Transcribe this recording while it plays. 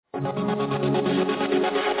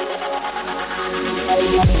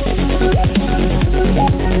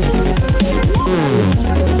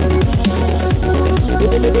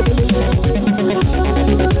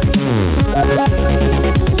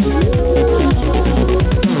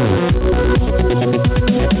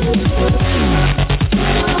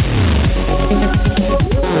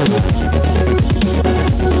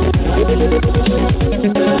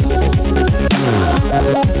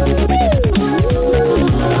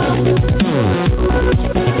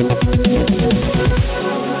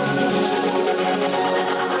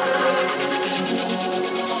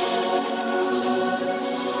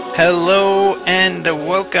Hello and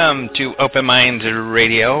welcome to Open Minds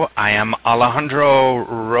Radio. I am Alejandro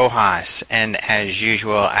Rojas, and as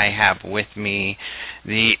usual, I have with me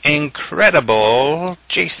the incredible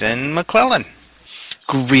Jason McClellan.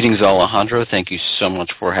 Greetings, Alejandro. Thank you so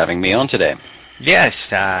much for having me on today. Yes,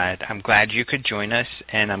 I'm glad you could join us,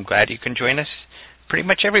 and I'm glad you can join us pretty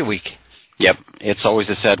much every week. Yep, it's always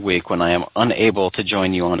a sad week when I am unable to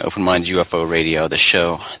join you on Open Minds UFO Radio, the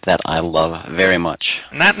show that I love very much.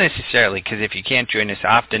 Not necessarily, because if you can't join us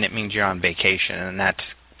often, it means you're on vacation, and that's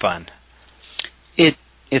fun. It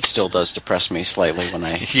still does depress me slightly when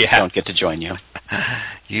I don't get to join you.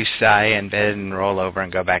 You sigh in bed and roll over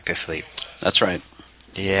and go back to sleep. That's right.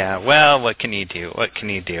 Yeah, well, what can you do? What can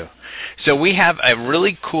you do? So we have a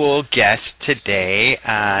really cool guest today,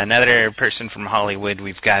 another person from Hollywood.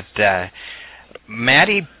 We've got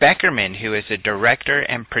Matty Beckerman, who is a director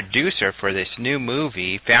and producer for this new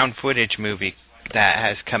movie, found footage movie that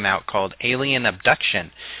has come out called Alien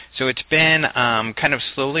Abduction. So it's been kind of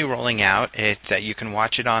slowly rolling out. You can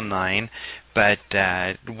watch it online, but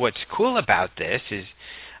what's cool about this is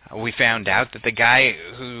we found out that the guy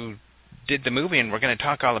who did the movie, and we're going to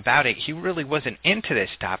talk all about it, he really wasn't into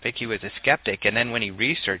this topic. He was a skeptic, and then when he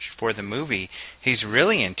researched for the movie, he's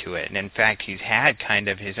really into it. And in fact, he's had kind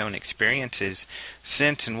of his own experiences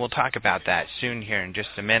since, and we'll talk about that soon here in just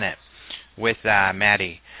a minute with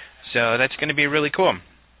Matty. So that's going to be really cool.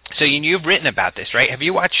 So you've written about this, right? Have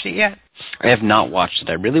you watched it yet? I have not watched it.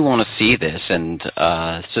 I really want to see this, and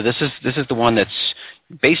so this is the one that's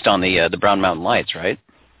based on the Brown Mountain Lights, right?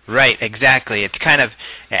 Right, exactly. It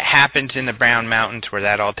happens in the Brown Mountains where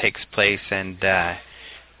that all takes place, and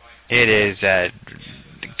it is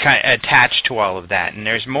kind of attached to all of that. And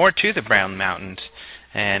there's more to the Brown Mountains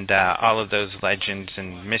and all of those legends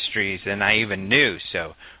and mysteries than I even knew.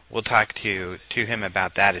 So we'll talk to him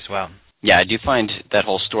about that as well. Yeah, I do find that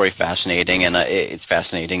whole story fascinating, and it's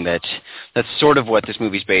fascinating that that's sort of what this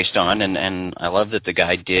movie's based on, and I love that the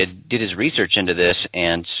guy did his research into this,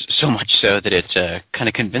 and so much so that it kind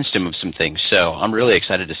of convinced him of some things. So I'm really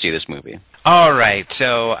excited to see this movie. All right,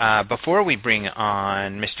 so before we bring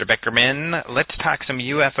on Mr. Beckerman, let's talk some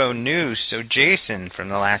UFO news. So Jason, from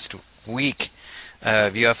the last week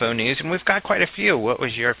of UFO news, and we've got quite a few. What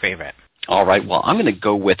was your favorite? All right, well, I'm going to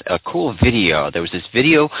go with a cool video. There was this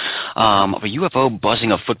video of a UFO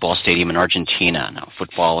buzzing a football stadium in Argentina. Now,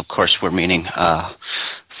 football, of course, we're meaning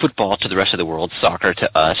football to the rest of the world, soccer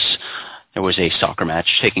to us. There was a soccer match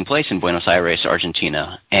taking place in Buenos Aires,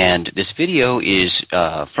 Argentina, and this video is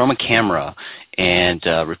from a camera, and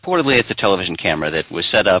reportedly it's a television camera that was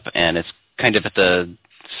set up, and it's kind of at the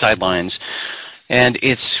sidelines. And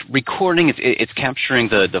it's recording, it's capturing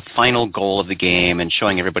the final goal of the game and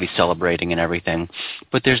showing everybody celebrating and everything.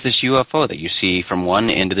 But there's this UFO that you see from one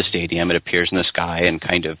end of the stadium. It appears in the sky and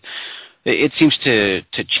kind of, it seems to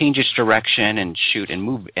change its direction and shoot and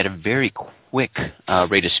move at a very quick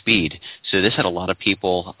rate of speed. So this had a lot of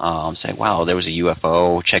people say, wow, there was a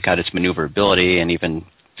UFO, check out its maneuverability, and even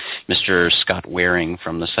Mr. Scott Waring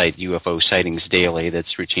from the site UFO Sightings Daily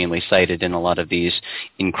that's routinely cited in a lot of these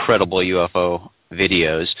incredible UFO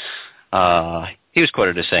videos. He was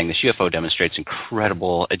quoted as saying, this UFO demonstrates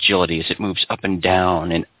incredible agility as it moves up and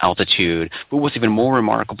down in altitude. But what's even more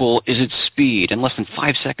remarkable is its speed. In less than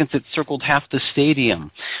 5 seconds, it circled half the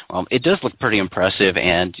stadium. It does look pretty impressive,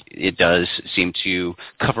 and it does seem to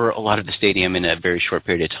cover a lot of the stadium in a very short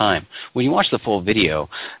period of time. When you watch the full video,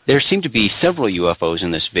 there seem to be several UFOs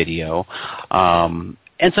in this video, and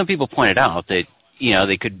some people pointed out that,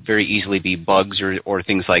 they could very easily be bugs or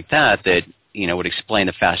things like that would explain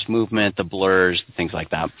the fast movement, the blurs, things like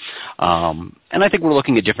that. And I think we're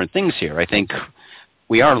looking at different things here. I think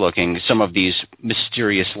we are looking, some of these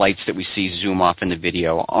mysterious lights that we see zoom off in the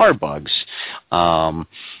video are bugs, or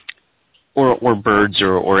birds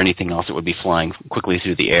or anything else that would be flying quickly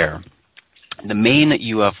through the air. The main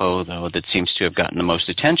UFO, though, that seems to have gotten the most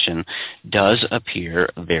attention does appear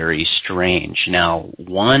very strange. Now,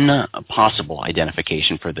 one possible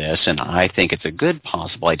identification for this, and I think it's a good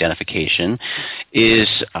possible identification, is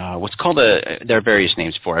what's called there are various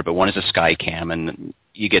names for it, but one is a sky cam, and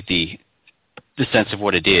you get the sense of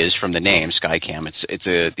what it is from the name Skycam.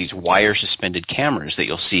 It's these wire suspended cameras that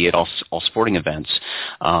you'll see at all sporting events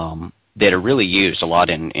that are really used a lot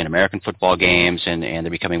in American football games, and they're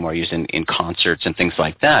becoming more used in concerts and things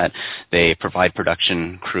like that. They provide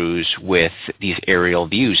production crews with these aerial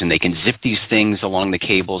views, and they can zip these things along the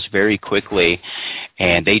cables very quickly,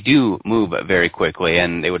 and they do move very quickly,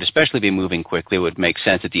 and they would especially be moving quickly. It would make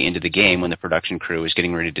sense at the end of the game when the production crew is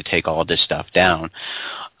getting ready to take all of this stuff down.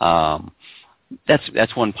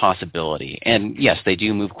 That's one possibility. And yes, they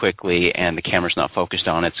do move quickly, and the camera's not focused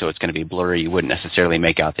on it, so it's going to be blurry. You wouldn't necessarily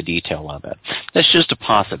make out the detail of it. That's just a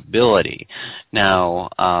possibility. Now,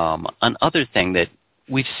 another thing that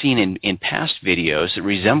we've seen in past videos that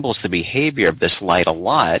resembles the behavior of this light a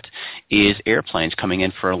lot is airplanes coming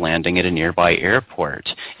in for a landing at a nearby airport.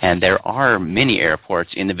 And there are many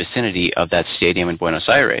airports in the vicinity of that stadium in Buenos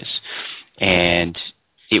Aires. And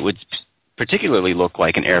it would particularly look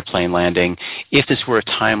like an airplane landing if this were a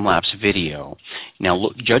time-lapse video. Now,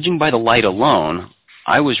 judging by the light alone,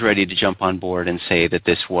 I was ready to jump on board and say that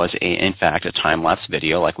this was, in fact, a time-lapse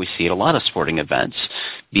video like we see at a lot of sporting events,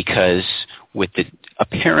 because with the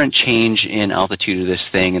apparent change in altitude of this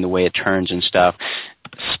thing and the way it turns and stuff,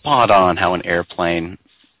 spot on how an airplane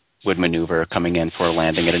would maneuver coming in for a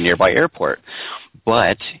landing at a nearby airport.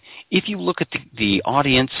 But if you look at the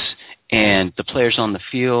audience and the players on the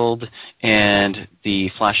field and the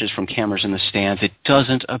flashes from cameras in the stands, it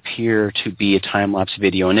doesn't appear to be a time-lapse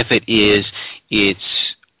video. And if it is, it's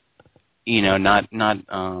not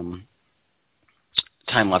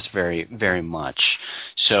time-lapse very, very much.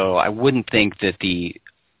 So I wouldn't think that the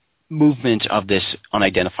movement of this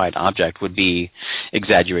unidentified object would be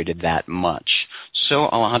exaggerated that much. So,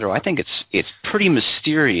 Alejandro, I think it's pretty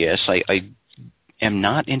mysterious. I am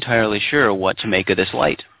not entirely sure what to make of this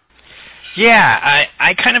light. Yeah,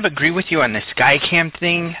 I kind of agree with you on the Skycam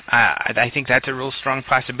thing. I think that's a real strong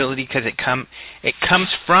possibility because it comes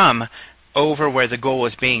from over where the goal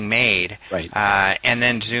was being made, right, and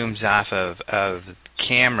then zooms off of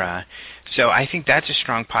camera. So I think that's a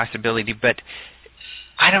strong possibility. But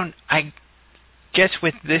I guess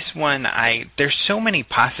with this one, there's so many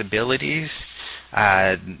possibilities,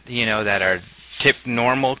 that are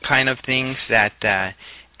normal kind of things that, I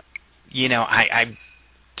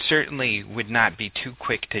certainly would not be too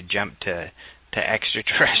quick to jump to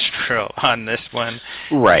extraterrestrial on this one.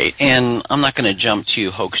 Right, and I'm not going to jump to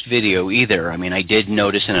hoaxed video either. I mean, I did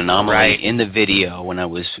notice an anomaly in the video when I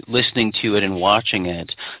was listening to it and watching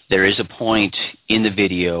it. There is a point in the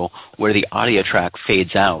video where the audio track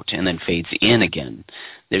fades out and then fades in again.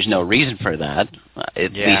 There's no reason for that,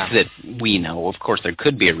 at least that we know. Of course, there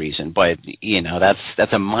could be a reason, but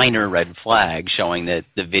that's a minor red flag showing that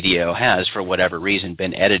the video has, for whatever reason,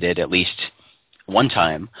 been edited at least one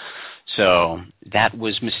time. So that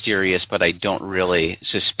was mysterious, but I don't really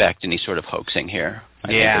suspect any sort of hoaxing here.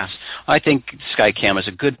 I think Skycam is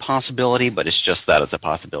a good possibility, but it's just that it's a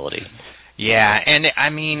possibility. Yeah, and I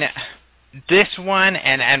mean, this one,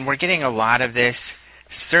 and we're getting a lot of this.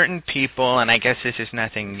 Certain people, and I guess this is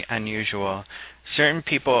nothing unusual, certain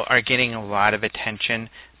people are getting a lot of attention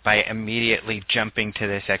by immediately jumping to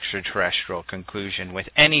this extraterrestrial conclusion with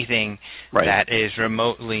anything that is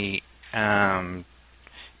remotely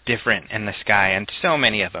different in the sky, and so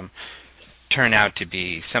many of them turn out to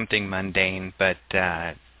be something mundane, but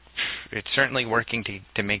it's certainly working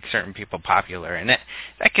to make certain people popular, and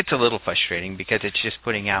that gets a little frustrating because it's just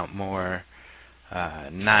putting out more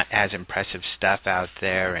not as impressive stuff out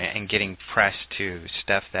there and getting press to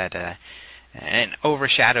stuff that and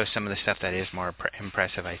overshadows some of the stuff that is more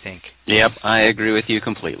impressive, I think. Yep, I agree with you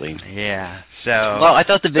completely. Yeah. So. Well, I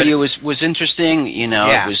thought the video was interesting. It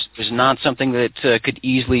was not something that could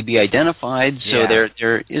easily be identified. So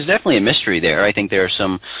there is definitely a mystery there. I think there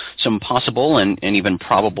are some possible and even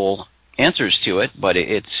probable answers to it, but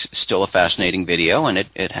it's still a fascinating video, and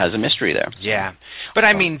it has a mystery there. Yeah. But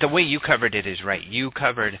I mean, the way you covered it is right. You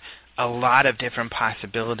covered a lot of different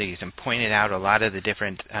possibilities and pointed out a lot of the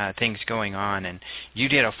different things going on, and you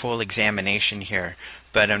did a full examination here.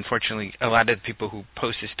 But unfortunately, a lot of the people who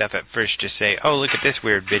post this stuff at first just say, "Oh, look at this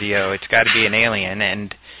weird video. It's got to be an alien,"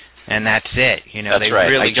 and that's it. That's they right.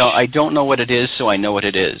 Really I don't know what it is, so I know what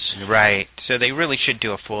it is. Right. So they really should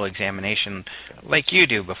do a full examination like you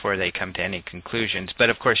do before they come to any conclusions. But,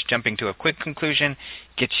 of course, jumping to a quick conclusion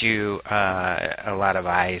gets you a lot of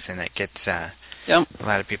eyes, and it gets Yep. A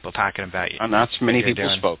lot of people talking about you. And that's many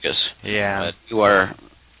people's focus. Yeah. But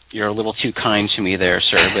you're a little too kind to me there,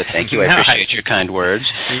 sir, but thank you. I appreciate your kind words.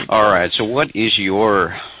 All right, so what is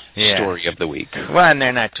your story of the week? Well, and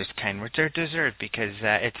they're not just kind words, they're deserved, because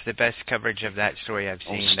it's the best coverage of that story I've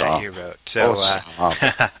seen that you wrote. So,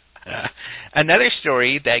 another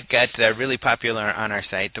story that got really popular on our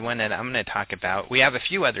site, the one that I'm going to talk about, we have a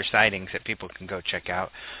few other sightings that people can go check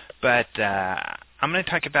out, but I'm going to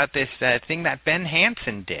talk about this thing that Ben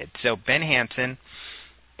Hansen did. So Ben Hansen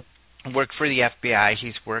worked for the FBI.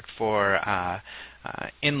 He's worked for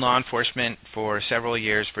in law enforcement for several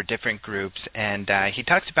years for different groups, and he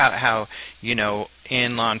talks about how,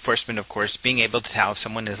 in law enforcement, of course, being able to tell if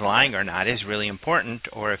someone is lying or not is really important,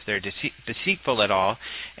 or if they're deceitful at all.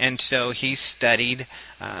 And so he studied,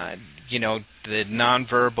 the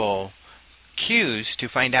nonverbal cues to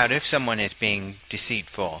find out if someone is being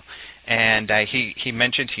deceitful. And he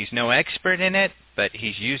mentions he's no expert in it, but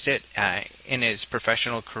he's used it in his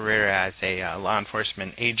professional career as a law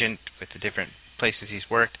enforcement agent with the different places he's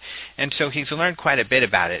worked, and so he's learned quite a bit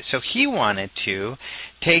about it. So he wanted to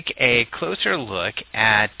take a closer look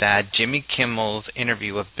at Jimmy Kimmel's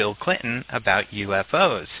interview of Bill Clinton about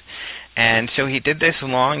UFOs. And so he did this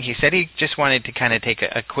he said he just wanted to kind of take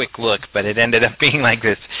a quick look, but it ended up being like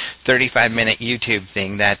this 35-minute YouTube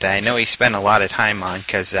thing that I know he spent a lot of time on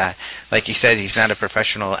because, like he said, he's not a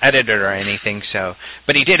professional editor or anything,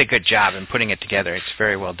 but he did a good job in putting it together. It's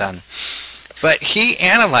very well done. But he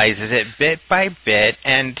analyzes it bit by bit,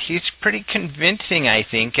 and he's pretty convincing, I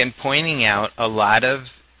think, in pointing out a lot of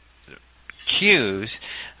cues,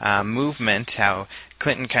 movement, how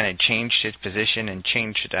Clinton kind of changed his position and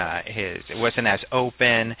changed it wasn't as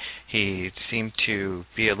open. He seemed to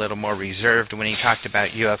be a little more reserved when he talked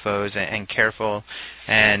about UFOs and careful,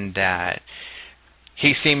 and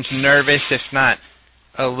he seemed nervous, if not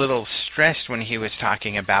a little stressed, when he was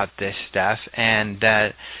talking about this stuff, and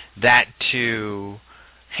that to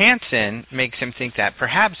Hansen makes him think that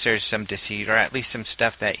perhaps there's some deceit, or at least some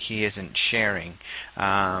stuff that he isn't sharing.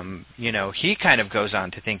 He kind of goes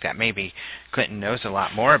on to think that maybe Clinton knows a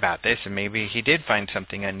lot more about this, and maybe he did find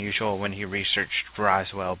something unusual when he researched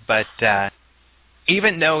Roswell. But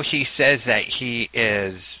even though he says that he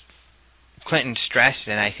is Clinton stressed,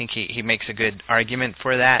 and I think he makes a good argument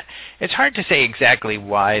for that. It's hard to say exactly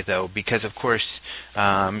why, though, because, of course,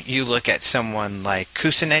 you look at someone like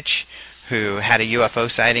Kucinich, who had a UFO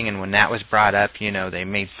sighting, and when that was brought up, they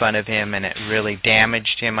made fun of him, and it really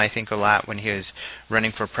damaged him, I think, a lot when he was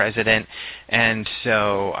running for president. And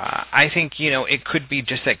so I think, it could be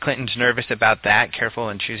just that Clinton's nervous about that, careful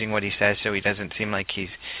in choosing what he says so he doesn't seem like he's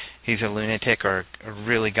a lunatic or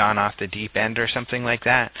really gone off the deep end or something like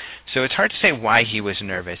that. So it's hard to say why he was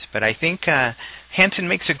nervous, but I think Hansen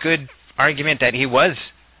makes a good argument that he was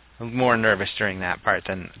more nervous during that part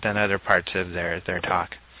than other parts of their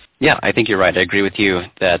talk. Yeah, I think you're right. I agree with you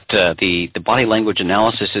that the body language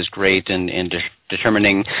analysis is great in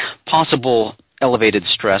determining possible elevated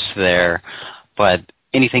stress there, but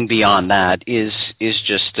anything beyond that is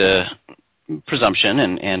just presumption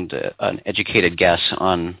and an educated guess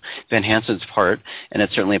on Van Hansen's part, and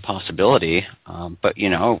it's certainly a possibility. But,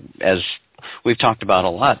 as we've talked about a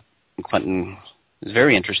lot, Clinton is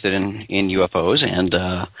very interested in UFOs,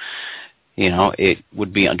 and, it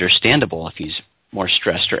would be understandable if he's more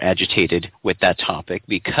stressed or agitated with that topic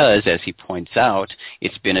because, as he points out,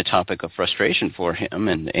 it's been a topic of frustration for him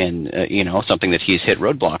and something that he's hit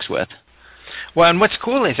roadblocks with. Well, and what's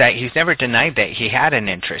cool is that he's never denied that he had an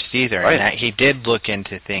interest either, right, and that he did look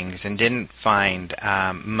into things and didn't find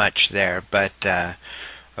much there. But,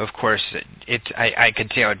 of course, I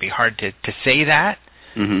could see it would be hard to say that,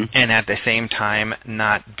 and at the same time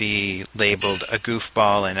not be labeled a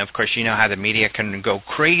goofball. And, of course, you know how the media can go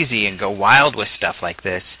crazy and go wild with stuff like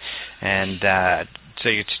this. And so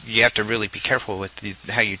you have to really be careful with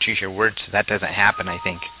how you choose your words so that doesn't happen, I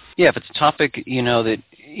think. Yeah, if it's a topic, that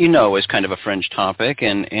is kind of a fringe topic,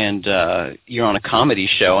 and you're on a comedy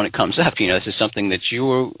show and it comes up, this is something that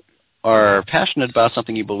you are passionate about,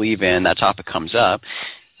 something you believe in, that topic comes up,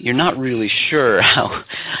 you're not really sure how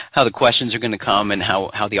the questions are going to come and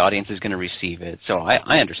how the audience is going to receive it. So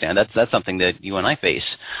I understand. That's something that you and I face.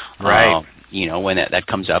 Right. When that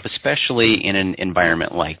comes up, especially in an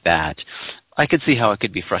environment like that. I could see how it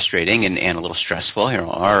could be frustrating and a little stressful.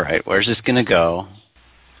 All right, where's this going to go?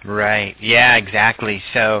 Right. Yeah, exactly.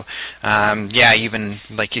 So, yeah, even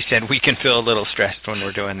like you said, we can feel a little stressed when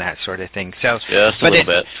we're doing that sort of thing. So, Just a little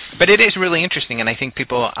bit. But it is really interesting, and I think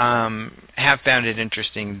people have found it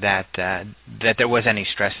interesting that that there was any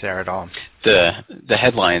stress there at all. The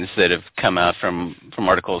headlines that have come out from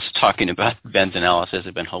articles talking about Ben's analysis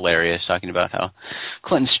have been hilarious, talking about how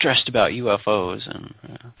Clinton's stressed about UFOs and.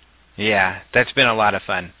 Yeah, that's been a lot of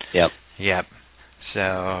fun. Yep. Yep.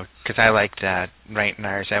 So, because I liked writing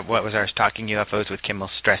ours, what was ours, Talking UFOs with Kimmel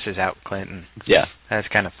Stresses Out Clinton. Yeah. That's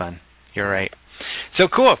kind of fun. You're right. So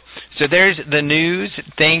cool. So there's the news.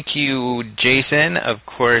 Thank you, Jason. Of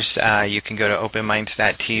course, you can go to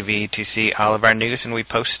openminds.tv to see all of our news, and we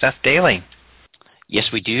post stuff daily. Yes,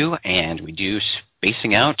 we do, and we do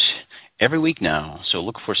Spacing Out every week now. So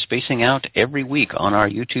look for Spacing Out every week on our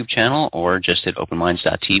YouTube channel or just at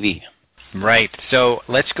openminds.tv. Right. So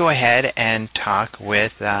let's go ahead and talk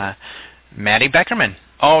with Matty Beckerman.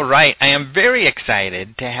 All right. I am very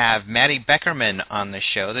excited to have Matty Beckerman on the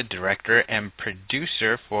show, the director and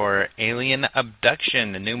producer for Alien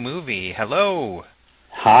Abduction, the new movie. Hello.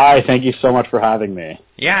 Hi. Thank you so much for having me.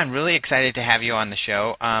 Yeah, I'm really excited to have you on the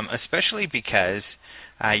show, especially because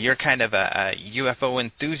you're kind of a UFO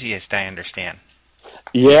enthusiast, I understand.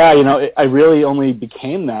 Yeah, I really only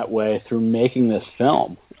became that way through making this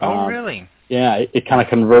film. Oh, really? Yeah, it kind of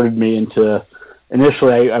converted me into,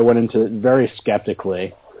 initially I went into it very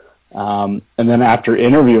skeptically, and then after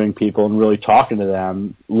interviewing people and really talking to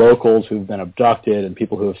them, locals who've been abducted and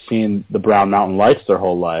people who have seen the Brown Mountain Lights their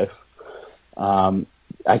whole life,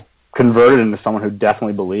 I converted into someone who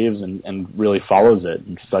definitely believes and really follows it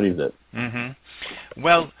and studies it. Mm-hmm.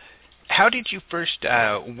 Well, how did you first,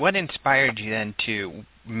 what inspired you then to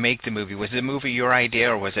make the movie? Was the movie your idea,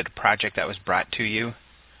 or was it a project that was brought to you?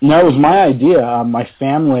 No, it was my idea. My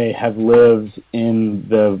family have lived in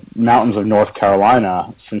the mountains of North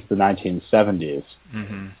Carolina since the 1970s.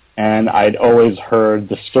 Mm-hmm. And I'd always heard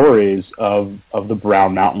the stories of the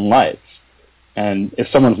Brown Mountain Lights. And if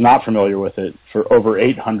someone's not familiar with it, for over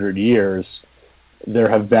 800 years, there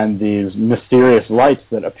have been these mysterious lights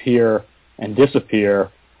that appear and disappear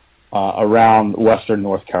around western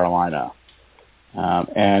North Carolina.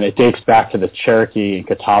 And it dates back to the Cherokee and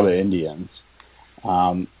Catawba Indians.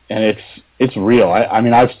 And it's real. I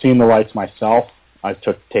mean, I've seen the lights myself. I've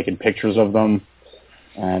taken pictures of them.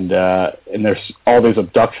 And there's all these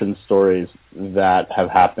abduction stories that have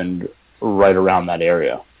happened right around that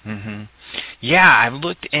area. Mm-hmm. Yeah, I've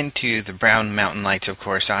looked into the Brown Mountain Lights, of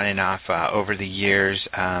course, on and off over the years.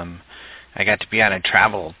 I got to be on a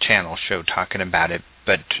Travel Channel show talking about it,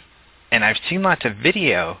 and I've seen lots of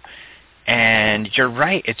video, and you're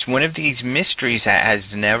right, it's one of these mysteries that has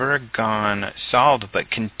never gone solved but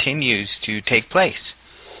continues to take place.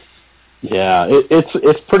 Yeah,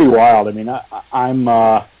 it's pretty wild. I mean, I'm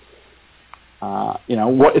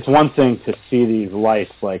it's one thing to see these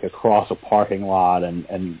lights like across a parking lot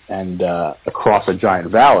and across a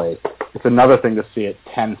giant valley. It's another thing to see it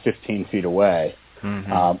 10, 15 feet away,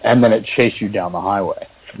 mm-hmm. And then it chase you down the highway.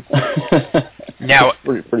 Now,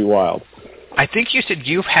 it's pretty wild. I think you said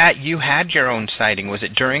you had your own sighting. Was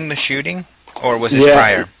it during the shooting, or was it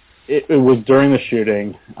prior? It was during the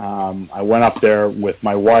shooting. I went up there with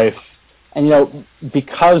my wife. And,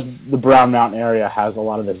 because the Brown Mountain area has a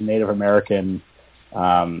lot of this Native American,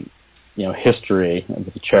 history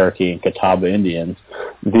with the Cherokee and Catawba Indians,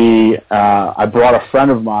 I brought a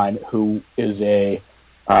friend of mine who is a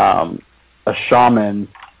shaman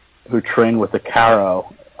who trained with the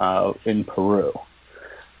Caro in Peru.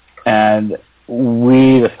 And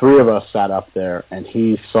the three of us sat up there, and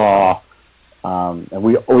he saw, and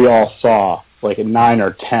we all saw like 9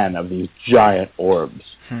 or 10 of these giant orbs.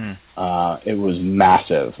 It was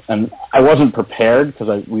massive, and I wasn't prepared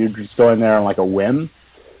because we were just going there on like a whim.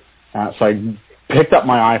 So I picked up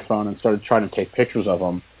my iPhone and started trying to take pictures of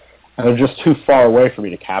them, and they're just too far away for me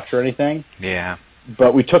to capture anything. Yeah.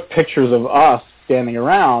 But we took pictures of us standing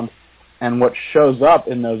around, and what shows up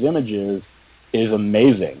in those images is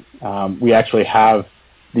amazing. We actually have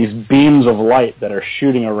these beams of light that are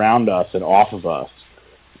shooting around us and off of us.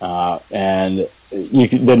 And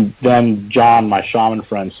then John, my shaman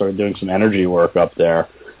friend, started doing some energy work up there,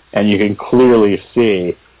 and you can clearly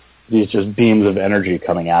see these just beams of energy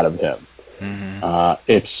coming out of him. Mm-hmm.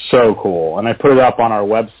 It's so cool. And I put it up on our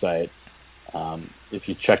website. If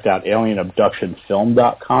you checked out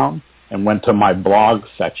alienabductionfilm.com and went to my blog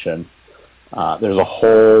section, there's a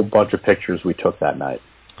whole bunch of pictures we took that night.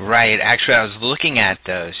 Right. Actually, I was looking at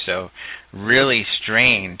those, so really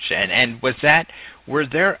strange. And were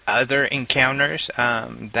there other encounters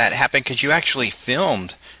that happened? Because you actually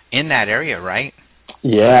filmed in that area, right?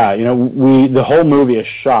 Yeah, the whole movie is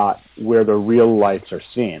shot where the real lights are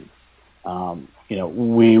seen.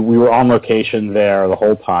 We were on location there the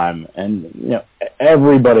whole time, and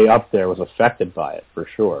everybody up there was affected by it for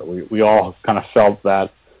sure. We all kind of felt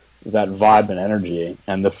that vibe and energy.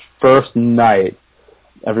 And the first night,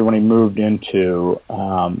 everybody moved into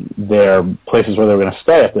their places where they were going to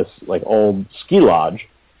stay at this like old ski lodge.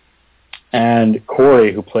 And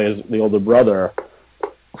Corey, who plays the older brother,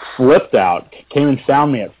 flipped out, came and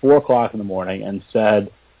found me at 4:00 in the morning and said,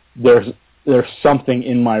 there's something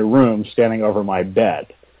in my room standing over my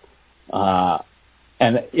bed.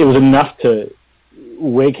 And it was enough to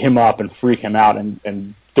wake him up and freak him out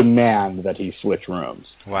and demand that he switch rooms.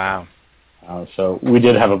 Wow. So we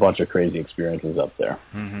did have a bunch of crazy experiences up there.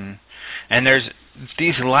 Mm-hmm. And there's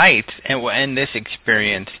these lights, and this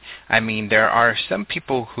experience, I mean, there are some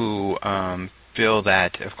people who feel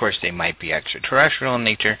that, of course, they might be extraterrestrial in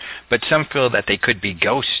nature, but some feel that they could be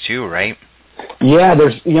ghosts too, right? Yeah,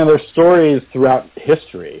 there's stories throughout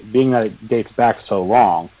history, being that it dates back so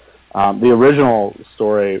long. The original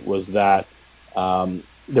story was that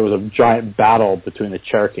there was a giant battle between the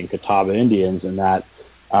Cherokee and Catawba Indians, and that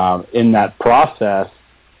in that process,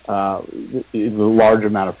 a large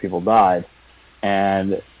amount of people died,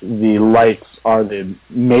 and the lights are the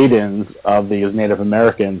maidens of these Native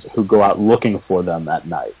Americans who go out looking for them at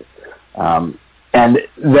night. And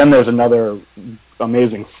then there's another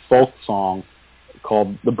amazing folk song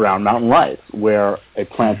called the Brown Mountain Lights, where a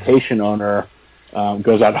plantation owner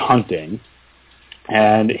goes out hunting,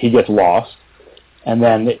 and he gets lost, and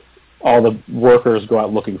then all the workers go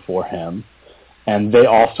out looking for him, and they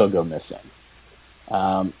also go missing.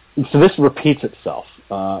 So this repeats itself,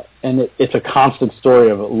 and it's a constant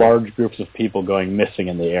story of large groups of people going missing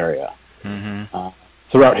in the area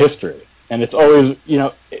throughout history. And it's always,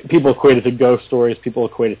 people equate it to ghost stories, people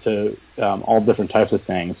equate it to all different types of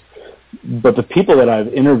things. But the people that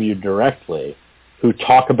I've interviewed directly who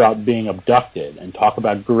talk about being abducted and talk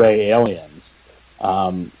about gray aliens,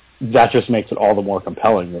 that just makes it all the more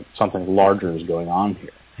compelling that something larger is going on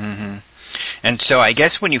here. Mm-hmm. And so I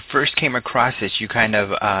guess when you first came across this, you kind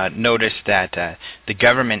of noticed that the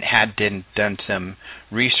government had done some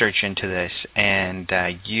research into this, and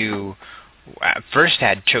you first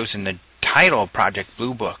had chosen the title Project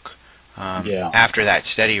Blue Book after that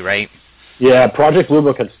study, right? Yeah, Project Blue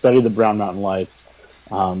Book had studied the Brown Mountain Lights,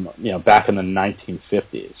 back in the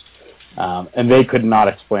 1950s, and they could not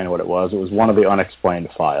explain what it was. It was one of the unexplained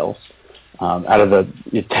files out of the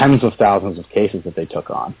tens of thousands of cases that they took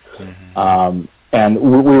on. Mm-hmm. And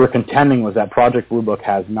we were contending was that Project Blue Book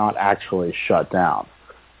has not actually shut down.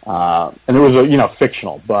 And it was,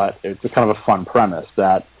 fictional, but it's a kind of a fun premise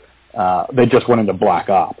that they just went into black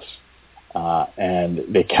ops, and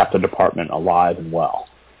they kept the department alive and well.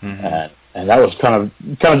 Mm-hmm. And that was kind of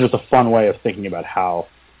just a fun way of thinking about how,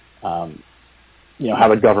 how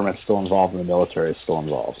the government's still involved and the military is still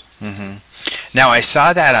involved. Mm-hmm. Now, I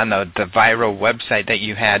saw that on the viral website that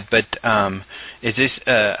you had, but is this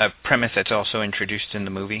a premise that's also introduced in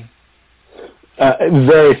the movie?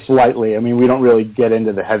 Very slightly. I mean, we don't really get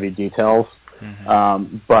into the heavy details,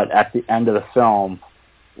 but at the end of the film,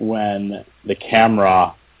 when the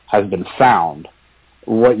camera has been found,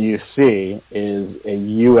 what you see is a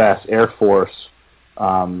U.S. Air Force,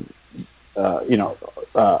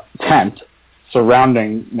 tent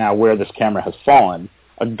surrounding now where this camera has fallen,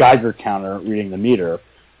 a Geiger counter reading the meter,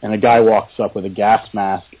 and a guy walks up with a gas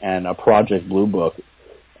mask and a Project Blue Book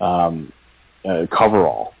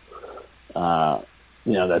coverall, that's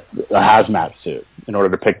a hazmat suit in order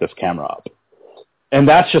to pick this camera up. And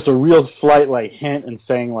that's just a real slight hint and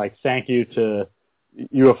saying thank you to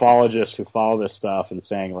ufologists who follow this stuff and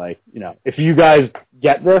saying if you guys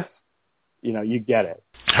get this, you get it.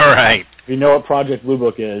 All right. If you know what Project Blue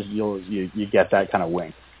Book is, you get that kind of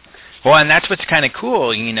wink. Well, and that's what's kind of cool,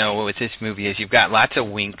 with this movie is you've got lots of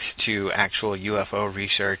winks to actual UFO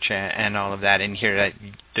research and all of that in here. That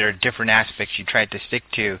there are different aspects you tried to stick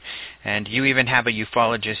to, and you even have a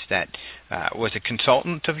ufologist that was a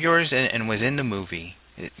consultant of yours and was in the movie,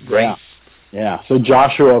 right? Yeah. So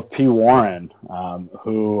Joshua P. Warren,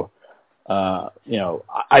 who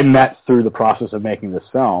I met through the process of making this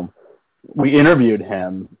film, we interviewed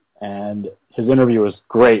him, and his interview was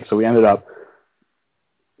great. So we ended up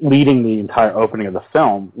leading the entire opening of the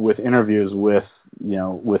film with interviews with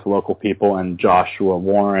local people, and Joshua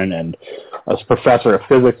Warren, and a professor of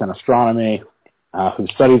physics and astronomy who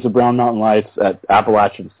studies the Brown Mountain Lights at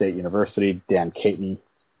Appalachian State University, Dan Caton.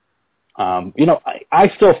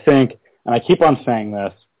 I still think, and I keep on saying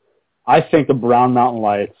this, I think the Brown Mountain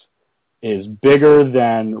Lights is bigger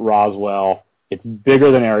than Roswell. It's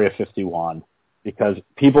bigger than Area 51. because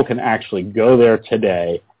people can actually go there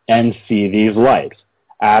today and see these lights,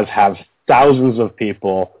 as have thousands of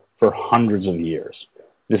people for hundreds of years.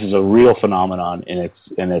 This is a real phenomenon, and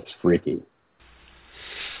it's freaky.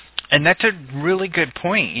 And that's a really good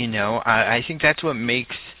point, I think that's what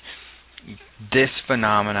makes this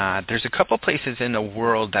phenomena. There's a couple places in the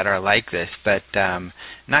world that are like this, but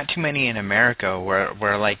not too many in America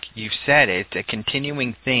where like you said, it's a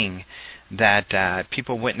continuing thing that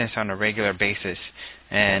people witness on a regular basis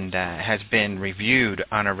and has been reviewed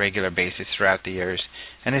on a regular basis throughout the years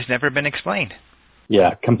and has never been explained.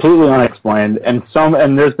 Yeah, completely unexplained. And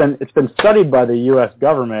it's been studied by the U.S.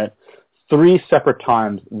 government 3 separate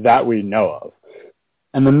times that we know of.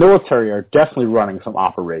 And the military are definitely running some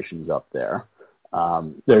operations up there.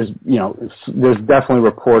 There's definitely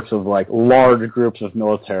reports of like large groups of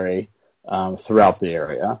military throughout the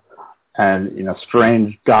area, and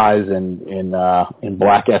strange guys in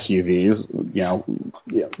black SUVs,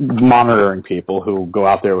 monitoring people who go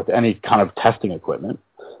out there with any kind of testing equipment.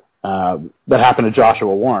 That happened to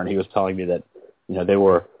Joshua Warren. He was telling me that they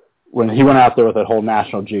were, when he went out there with that whole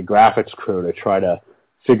National Geographic's crew to try to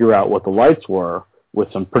figure out what the lights were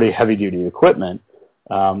with some pretty heavy duty equipment.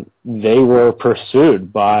 They were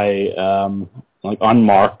pursued by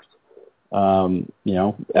unmarked,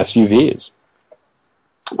 SUVs,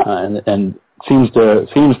 and seems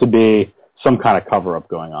to be some kind of cover up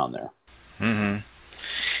going on there. Mm-hmm.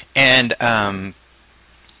 And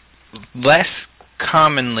less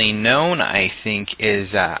commonly known, I think,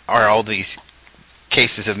 are all these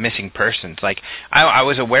cases of missing persons. Like I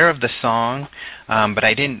was aware of the song, but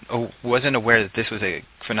I wasn't aware that this was a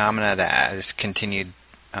phenomena that has continued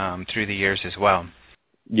through the years as well.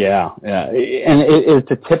 Yeah, and it's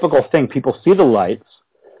a typical thing. People see the lights,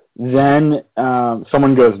 then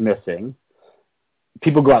someone goes missing.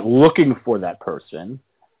 People go out looking for that person,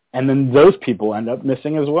 and then those people end up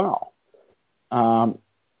missing as well. And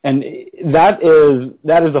that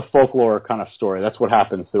is a folklore kind of story. That's what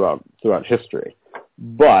happens throughout history.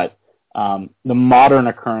 But the modern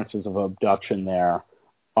occurrences of abduction there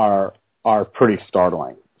are pretty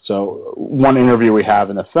startling. So one interview we have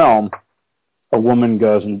in the film, a woman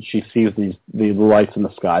goes and she sees the lights in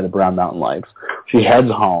the sky, the Brown Mountain Lights. She heads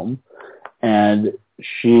home, and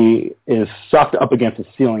she is sucked up against the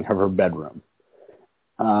ceiling of her bedroom.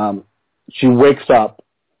 She wakes up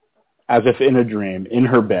as if in a dream in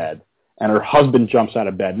her bed, and her husband jumps out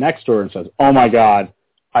of bed next to her and says, "Oh my God,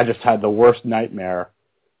 I just had the worst nightmare.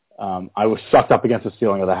 I was sucked up against the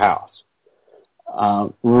ceiling of the house."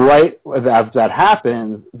 Right as that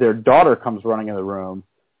happens, their daughter comes running in the room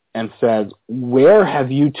and says, "Where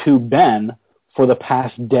have you two been for the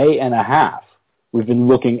past day and a half? We've been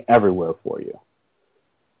looking everywhere for you."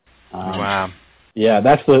 Wow. Yeah,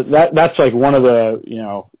 that's like one of the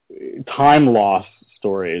time loss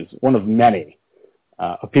stories, one of many,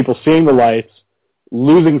 of people seeing the lights,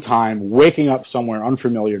 losing time, waking up somewhere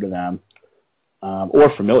unfamiliar to them, or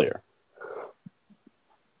familiar.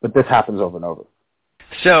 But this happens over and over.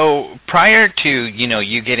 So prior to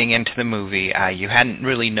you getting into the movie, you hadn't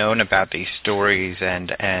really known about these stories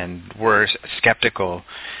and were skeptical.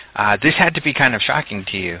 This had to be kind of shocking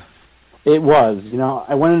to you. It was.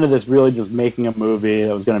 I went into this really just making a movie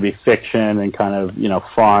that was going to be fiction and kind of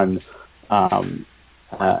fun.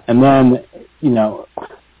 And then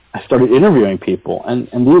I started interviewing people, and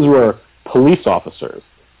these were police officers.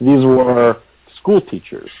 These were school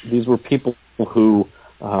teachers. These were people who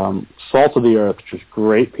salt of the earth, just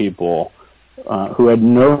great people who had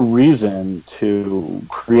no reason to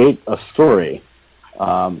create a story.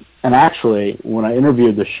 And actually, when I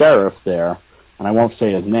interviewed the sheriff there, and I won't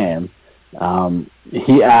say his name,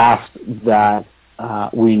 he asked that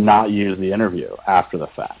we not use the interview after the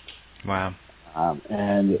fact. Wow.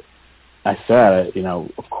 And I said,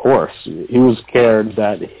 of course, he was scared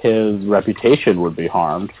that his reputation would be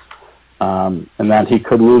harmed, and that he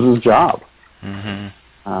could lose his job. Mm-hmm.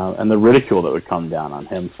 And the ridicule that would come down on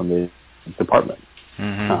him from the department.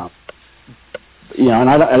 Mm-hmm. And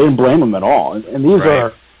I didn't blame him at all. And these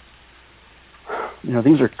right.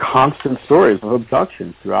 these are constant stories of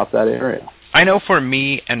abduction throughout that area. I know for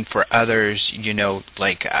me and for others,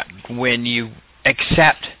 when you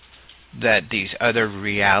accept that these other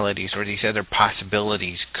realities or these other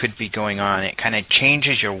possibilities could be going on, it kind of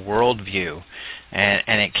changes your worldview,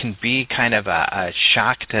 and it can be kind of a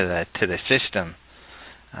shock to the system.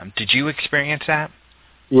 Did you experience that?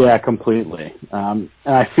 Yeah, completely. And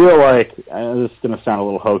I feel like, this is going to sound a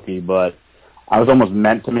little hokey, but I was almost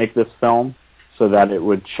meant to make this film so that it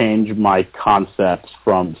would change my concepts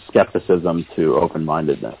from skepticism to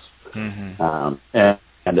open-mindedness. Mm-hmm.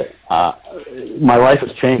 And my life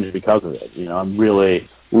has changed because of it. I'm really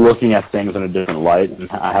looking at things in a different light, and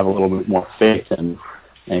I have a little bit more faith in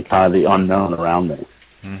kind of the unknown around me.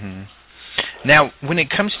 Mm-hmm. Now, when it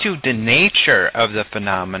comes to the nature of the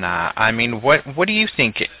phenomena, I mean, what do you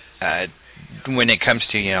think when it comes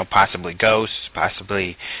to, possibly ghosts,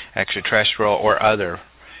 possibly extraterrestrial or other?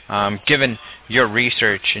 Given your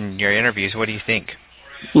research and your interviews, what do you think?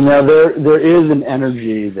 There is an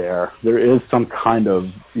energy there. There is some kind of,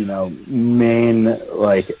 main,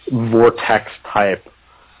 like, vortex type,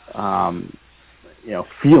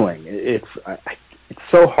 feeling. It's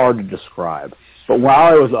so hard to describe. But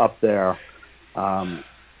while I was up there,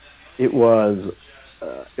 it was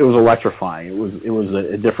electrifying. It was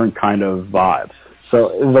a different kind of vibe.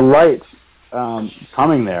 So the lights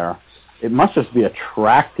coming there, it must just be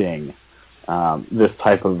attracting this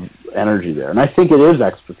type of energy there, and I think it is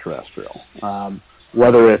extraterrestrial.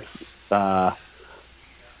 Whether it's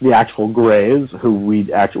the actual Greys who we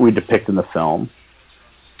depict in the film,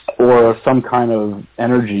 or some kind of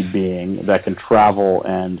energy being that can travel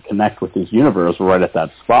and connect with this universe right at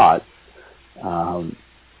that spot. I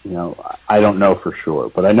don't know for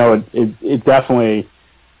sure, but I know it definitely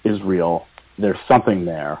is real. There's something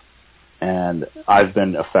there, and I've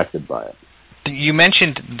been affected by it. You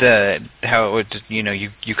mentioned how it was,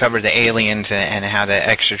 you covered the aliens and how the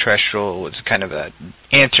extraterrestrial was kind of a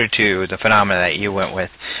answer to the phenomena that you went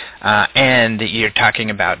with, and you're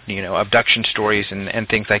talking about abduction stories and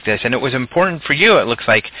things like this, and it was important for you, it looks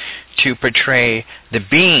like, to portray the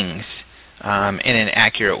beings in an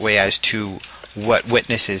accurate way as to what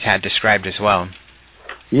witnesses had described as well.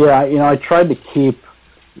 Yeah, I tried to keep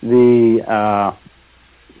the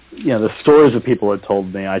stories that people had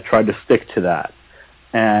told me. I tried to stick to that,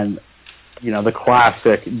 and the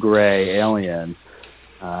classic gray alien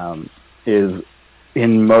is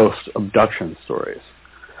in most abduction stories,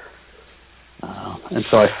 and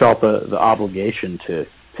so I felt the obligation to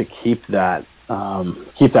keep that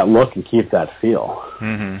look and keep that feel.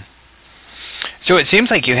 Mm-hmm. So it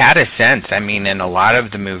seems like you had a sense, in a lot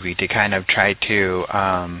of the movie, to kind of try to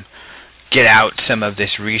get out some of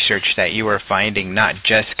this research that you were finding, not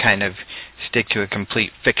just kind of stick to a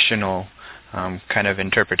complete fictional kind of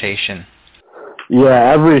interpretation.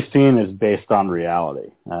 Yeah, every scene is based on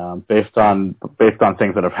reality, based on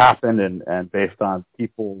things that have happened, and based on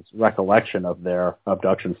people's recollection of their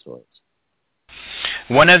abduction stories.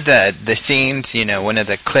 One of the scenes, one of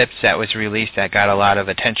the clips that was released that got a lot of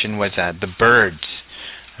attention was the birds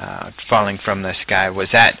falling from the sky. Was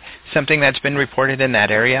that something that's been reported in that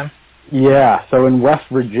area? Yeah, so in West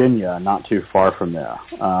Virginia, not too far from there,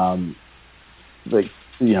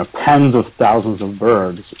 tens of thousands of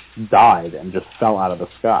birds died and just fell out of the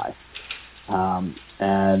sky.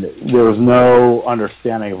 And there was no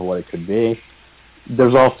understanding of what it could be.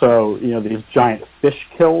 There's also, these giant fish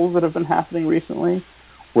kills that have been happening recently,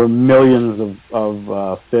 where millions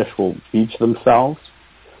of fish will beach themselves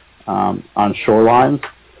on shorelines.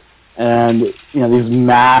 And, these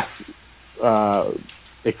mass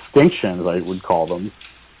extinctions, I would call them,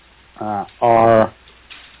 are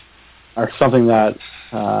something that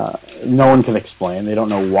no one can explain. They don't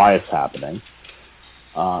know why it's happening.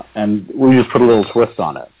 And we just put a little twist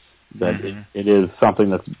on it, that mm-hmm. it is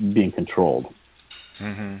something that's being controlled.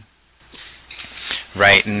 Mm-hmm.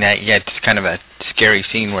 Right, and it's kind of a scary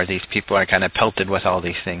scene where these people are kind of pelted with all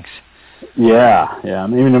these things. Yeah. I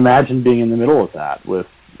mean, imagine being in the middle of that.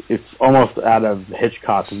 It's almost out of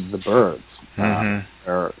Hitchcock's The Birds. Mm-hmm.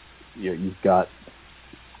 Where you've got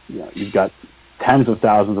tens of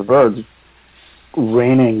thousands of birds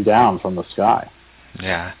raining down from the sky.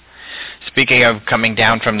 Yeah. Speaking of coming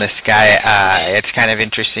down from the sky, it's kind of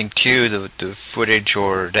interesting too, the footage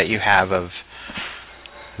that you have of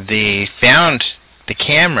the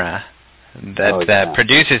camera that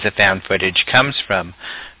produces the found footage comes from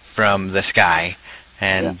the sky.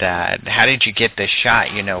 And how did you get the shot,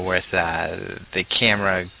 with the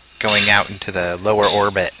camera going out into the lower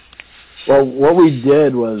orbit? Well, what we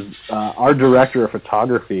did was our director of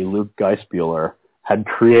photography, Luke Geisbuehler, had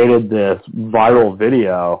created this viral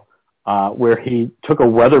video where he took a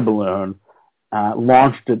weather balloon,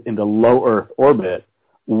 launched it into low Earth orbit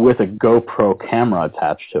with a GoPro camera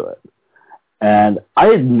attached to it. And I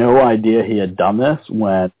had no idea he had done this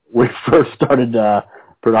when we first started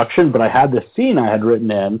production, but I had this scene I had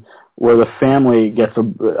written in where the family gets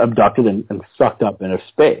abducted and sucked up into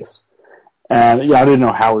space. And I didn't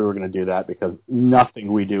know how we were going to do that because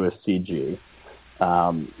nothing we do is CG.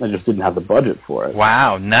 I just didn't have the budget for it.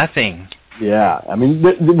 Wow, nothing. Yeah, I mean,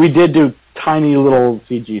 we did do tiny little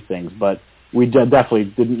CG things, but we definitely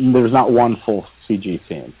didn't. There's not one full CG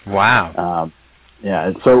scene. Wow.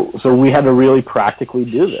 Yeah, so we had to really practically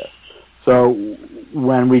do this. So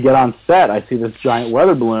when we get on set, I see this giant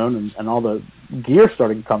weather balloon and all the gear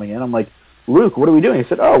started coming in. I'm like, Luke, what are we doing? He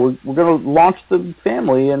said, oh, we're going to launch the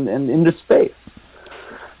family and into space.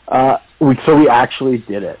 So we actually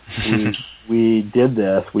did it. We did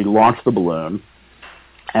this. We launched the balloon,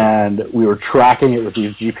 and we were tracking it with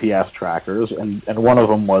these GPS trackers, and one of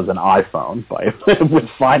them was an iPhone, with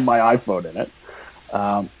Find My iPhone in it.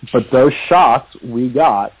 But those shots we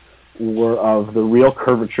got were of the real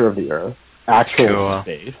curvature of the Earth, actual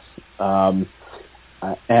space, and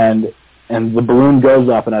the balloon goes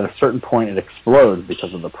up, and at a certain point it explodes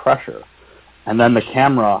because of the pressure, and then the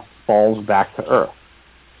camera falls back to Earth.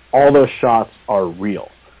 All those shots are real.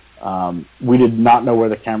 We did not know where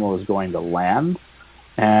the camera was going to land,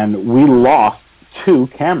 and we lost 2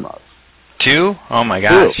 cameras. 2? Oh my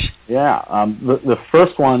gosh. 2. Yeah. The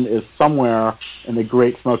first one is somewhere in the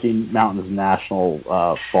Great Smoky Mountains National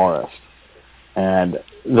Forest, and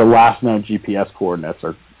the last known GPS coordinates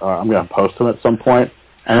are I'm going to post them at some point,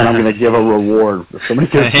 and then I'm going to give a reward if somebody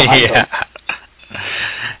can find them.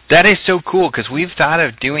 That is so cool, because we've thought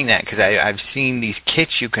of doing that, because I've seen these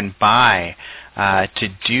kits you can buy to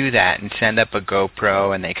do that and send up a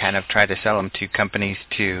GoPro, and they kind of try to sell them to companies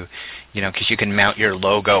to, because you can mount your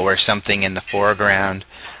logo or something in the foreground.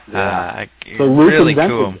 Yeah. So Luke really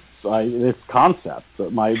invented cool. This concept.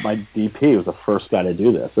 My DP was the first guy to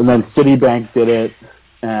do this. And then Citibank did it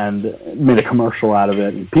and made a commercial out of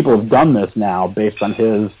it. And people have done this now based on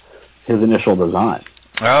his initial design.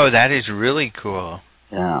 Oh, that is really cool.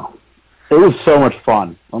 Yeah. It was so much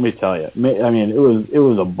fun, let me tell you. I mean, it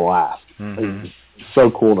was a blast. Mm-hmm. It was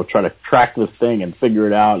so cool to try to track this thing and figure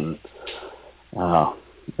it out, and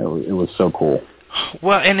it was so cool.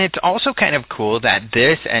 Well, and it's also kind of cool that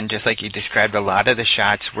this, and just like you described, a lot of the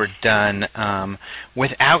shots were done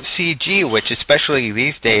without CG, which especially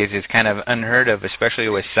these days is kind of unheard of, especially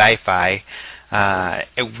with sci-fi.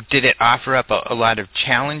 Did it offer up a lot of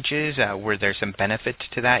challenges? Were there some benefits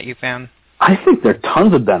to that you found? I think there are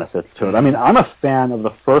tons of benefits to it. I mean, I'm a fan of the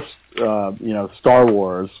first, Star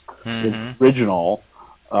Wars, the original,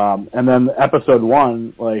 and then Episode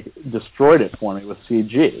 1, destroyed it for me with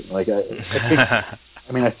CG.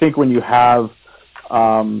 I think when you have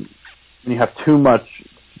too much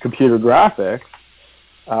computer graphics,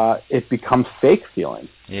 it becomes fake feeling.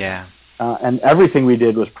 Yeah. And everything we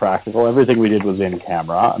did was practical. Everything we did was in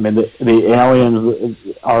camera. I mean, the aliens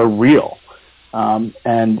are real.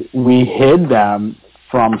 And we hid them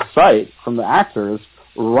from sight, from the actors,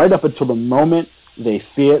 right up until the moment they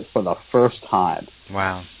see it for the first time.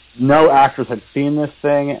 Wow. No actors had seen this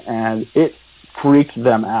thing, and it freaked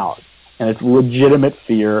them out. And it's legitimate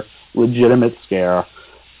fear, legitimate scare.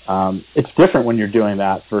 It's different when you're doing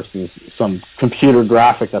that versus some computer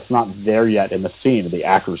graphic that's not there yet in the scene, and the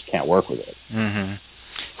actors can't work with it. Mm-hmm.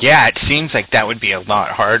 Yeah, it seems like that would be a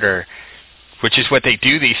lot harder, which is what they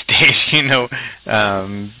do these days,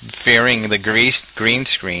 fearing the green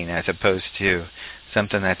screen as opposed to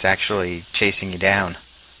something that's actually chasing you down.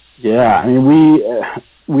 Yeah, I mean,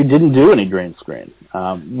 we didn't do any green screen.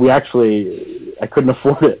 I couldn't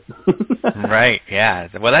afford it. Right, yeah.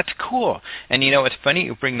 Well, that's cool. And, it's funny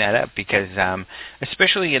you bring that up because,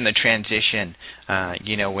 especially in the transition,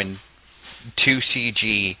 when 2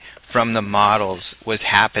 CG from the models was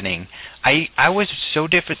happening, I was so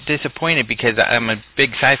disappointed because I'm a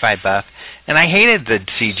big sci-fi buff, and I hated the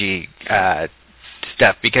CG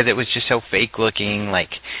stuff because it was just so fake looking.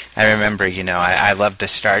 I remember, I loved the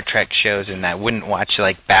Star Trek shows, and I wouldn't watch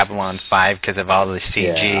Babylon 5 because of all the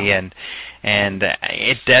CG, yeah. and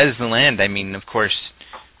it does lend. I mean, of course,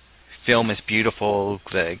 film is beautiful,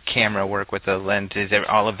 the camera work with the lenses,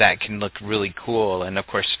 all of that can look really cool, and of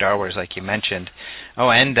course Star Wars, like you mentioned. Oh,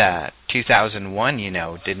 and 2001,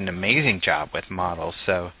 did an amazing job with models.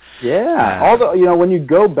 So yeah, when you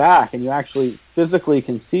go back and you actually physically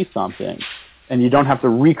can see something, and you don't have to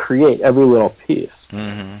recreate every little piece,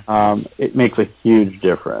 it makes a huge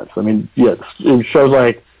difference. I mean, yes, it shows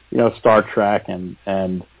like Star Trek and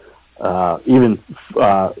even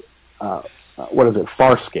what is it,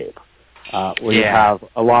 Farscape. Where you have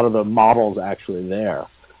a lot of the models actually there.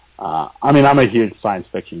 I mean, I'm a huge science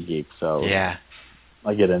fiction geek, so yeah,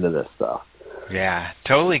 I get into this stuff. Yeah,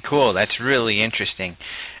 totally cool. That's really interesting.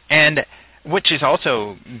 And which is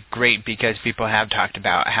also great because people have talked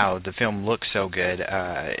about how the film looks so good.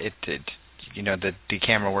 The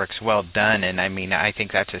camera work's well done, and I mean, I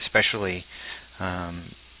think that's especially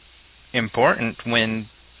important when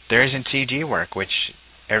there isn't CG work, which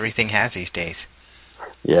everything has these days.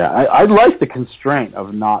 Yeah, I like the constraint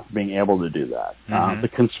of not being able to do that. The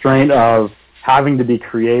constraint of having to be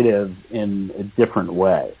creative in a different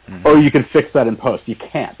way. Or you can fix that in post. You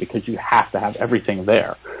can't, because you have to have everything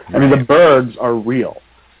there. I mean, the birds are real.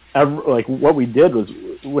 Like, what we did was,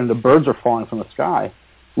 when the birds are falling from the sky,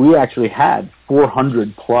 we actually had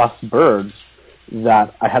 400-plus birds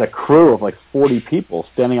that I had a crew of like 40 people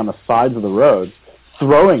standing on the sides of the roads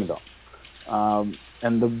throwing them.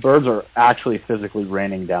 And the birds are actually physically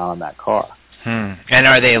raining down on that car. And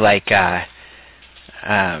are they like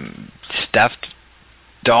stuffed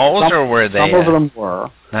dolls, or were they? Some of them were.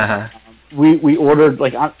 We ordered,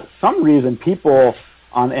 like, on some reason, people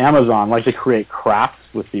on Amazon like to create crafts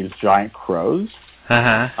with these giant crows.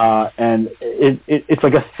 And it's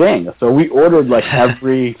like a thing. So we ordered like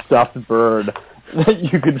every stuffed bird that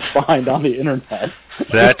you could find on the internet.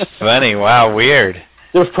 That's funny. Wow, weird.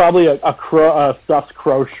 There's probably a stuffed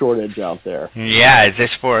crow shortage out there. Yeah, is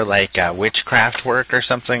this for like witchcraft work or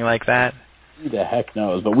something like that? Who the heck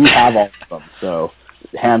knows? But we have all of them, so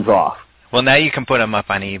hands off. Well, now you can put them up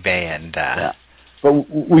on eBay and. Yeah. But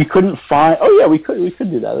we couldn't find. Oh yeah, we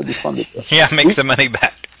could do that. It'd be fun to do. Yeah, make the money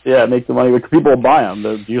back. Yeah, make the money. People will buy them.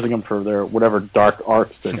 They're using them for their whatever dark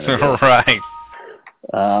arts they're going to do. Right.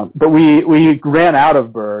 But we ran out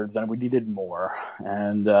of birds, and we needed more.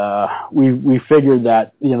 And we figured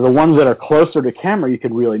that, you know, the ones that are closer to camera, you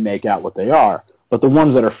could really make out what they are. But the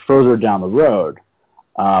ones that are further down the road,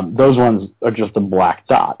 those ones are just a black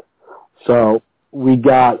dot. So we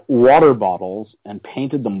got water bottles and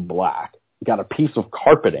painted them black. Got a piece of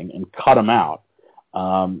carpeting and cut them out,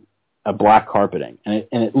 a black carpeting, and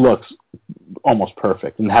it looks almost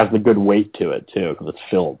perfect, and has the good weight to it too, because it's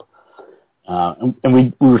filled. And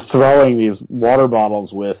we were throwing these water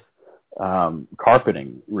bottles with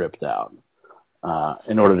carpeting ripped out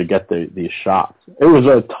in order to get these shots. It was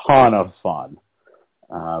a ton of fun,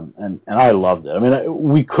 and I loved it. I mean,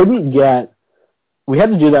 we had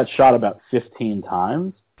to do that shot about 15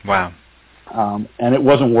 times. Wow. And it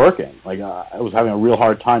wasn't working. Like, I was having a real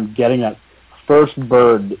hard time getting that first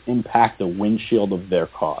bird impact the windshield of their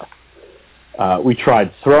car. We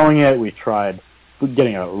tried throwing it. We tried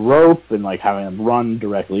getting a rope and like having them run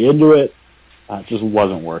directly into it. It just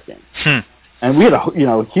wasn't working. And we had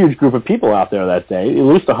a huge group of people out there that day, at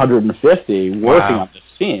least 150 working on this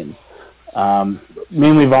scene.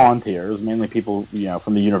 Mainly volunteers, mainly people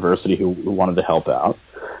from the university who wanted to help out.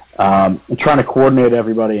 And trying to coordinate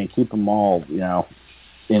everybody and keep them all,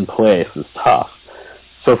 in place is tough.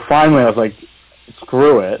 So finally I was like,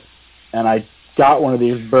 screw it. And I got one of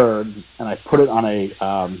these birds and I put it on a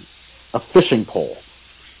fishing pole.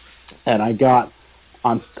 And I got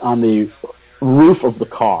on the roof of the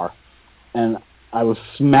car, and I was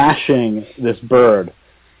smashing this bird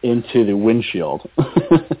into the windshield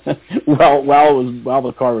while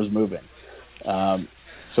the car was moving.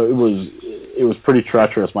 So it was pretty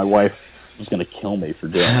treacherous. My wife was going to kill me for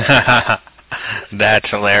doing it. That's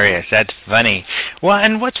hilarious. That's funny. Well,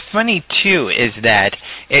 and what's funny, too, is that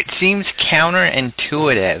it seems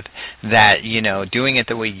counterintuitive that, doing it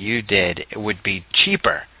the way you did would be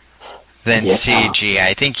cheaper than CG.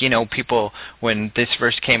 I think, people, when this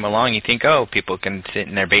first came along, you think, oh, people can sit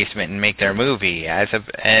in their basement and make their movie.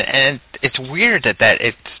 And it's weird that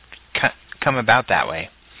it's come about that way.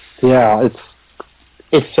 Yeah,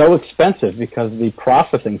 it's so expensive because the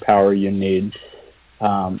processing power you need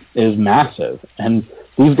is massive, and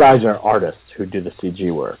these guys are artists who do the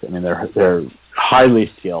CG work. I mean, they're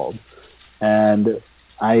highly skilled, and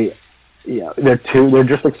they're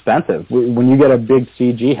just expensive. When you get a big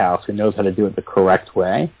CG house who knows how to do it the correct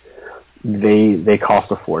way, they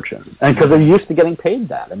cost a fortune, and because they're used to getting paid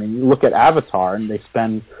that. I mean, you look at Avatar, and they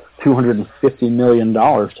spend $250 million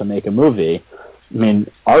to make a movie. I mean,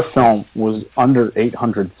 our film was under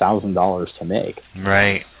 $800,000 to make.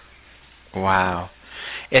 Right. Wow.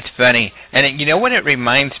 It's funny. And you know what it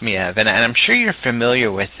reminds me of? And I'm sure you're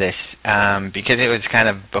familiar with this because it was kind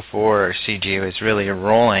of before CG was really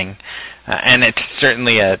rolling. And it's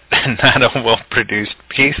certainly not a well-produced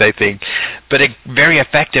piece, I think. But very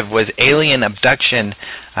effective was Alien Abduction,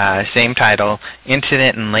 same title,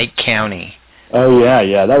 Incident in Lake County. Oh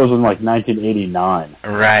yeah, that was in like 1989.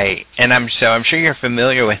 Right, and I'm sure you're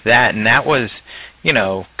familiar with that, and that was,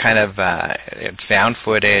 kind of found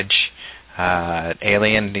footage,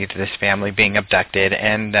 alien, this family being abducted,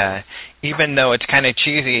 and even though it's kind of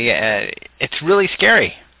cheesy, it's really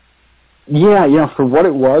scary. Yeah, for what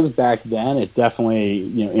it was back then, it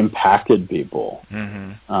definitely impacted people.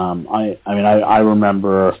 Mm-hmm. I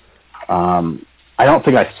remember. I don't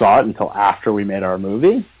think I saw it until after we made our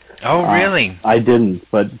movie. Oh, really? I didn't,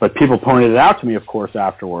 but people pointed it out to me, of course,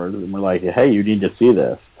 afterwards, and were like, "Hey, you need to see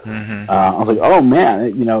this." Mm-hmm. I was like, "Oh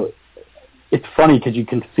man, it's funny because you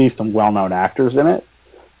can see some well-known actors in it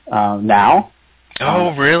now.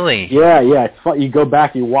 Oh, really? Yeah. It's fun. You go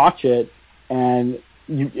back, you watch it, and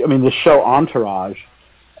the show Entourage,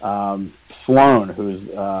 Sloane, who's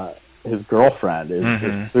his girlfriend, is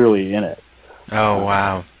clearly in it. Oh,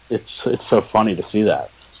 wow. It's so funny to see that.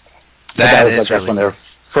 That's when they're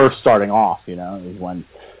first starting off, is when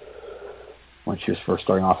she was first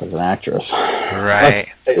starting off as an actress. Right.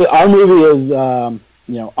 Our movie is,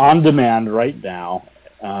 on demand right now.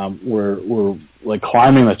 We're like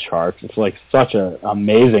climbing the charts. It's like such an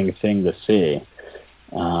amazing thing to see.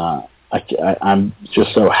 I'm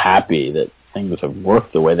just so happy that things have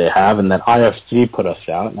worked the way they have, and that IFC put us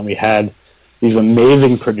out, and we had these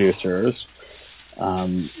amazing producers,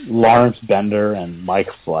 Lawrence Bender and Mike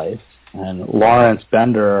Fleiss. And Lawrence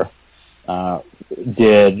Bender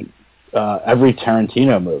did every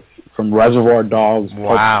Tarantino movie, from Reservoir Dogs,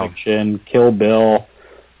 wow. Pulp Fiction, Kill Bill,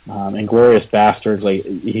 Inglourious Bastards. Like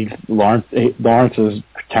Lawrence is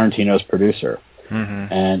Tarantino's producer,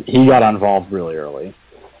 and he got involved really early,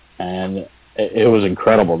 and it was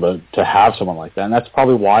incredible to have someone like that. And that's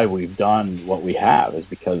probably why we've done what we have, is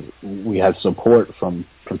because we had support from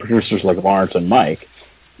producers like Lawrence and Mike.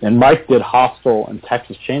 And Mike did Hostel and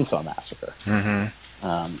Texas Chainsaw Massacre.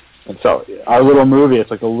 And so our little movie, it's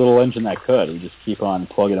like a little engine that could. We just keep on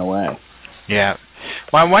plugging away. Yeah.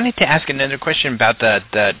 Well, I wanted to ask another question about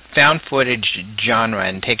the found footage genre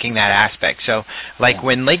and taking that aspect. So,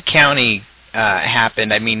 when Lake County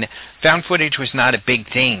happened, found footage was not a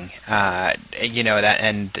big thing, but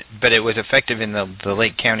it was effective in the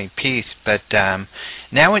Lake County piece. But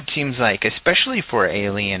now it seems like, especially for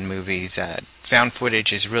alien movies, found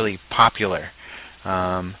footage is really popular.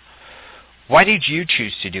 Why did you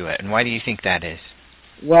choose to do it, and why do you think that is?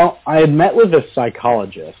 Well, I had met with a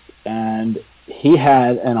psychologist, and he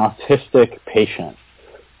had an autistic patient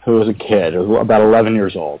who was a kid, who was about 11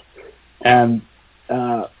 years old. And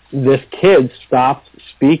this kid stopped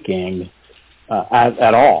speaking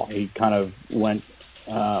at all. He kind of went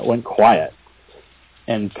quiet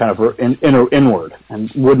and kind of inward,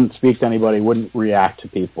 and wouldn't speak to anybody, wouldn't react to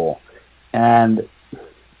people. And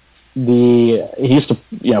he used to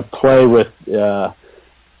play with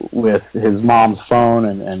his mom's phone,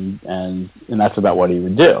 and that's about what he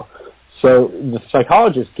would do. So the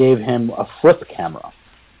psychologist gave him a flip camera,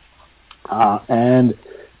 and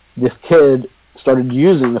this kid started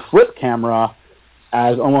using the flip camera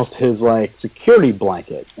as almost his security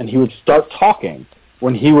blanket, and he would start talking.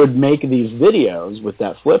 When he would make these videos with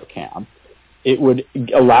that flip cam, it would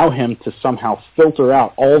allow him to somehow filter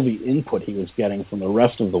out all the input he was getting from the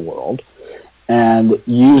rest of the world and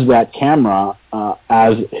use that camera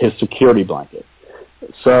as his security blanket.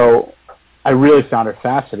 So I really found it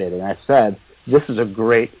fascinating. I said, this is a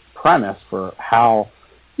great premise for how,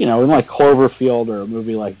 in Cloverfield or a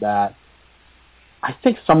movie like that, I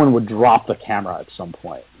think someone would drop the camera at some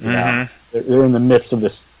point. They're in the midst of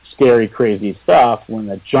this scary, crazy stuff. When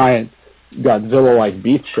the giant Godzilla-like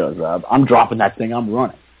beast shows up, I'm dropping that thing, I'm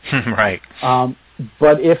running. Right.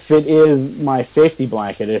 But if it is my safety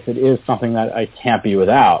blanket, if it is something that I can't be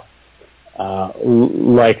without,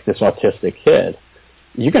 like this autistic kid,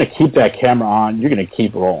 you're going to keep that camera on, you're going to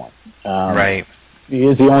keep rolling. Right. It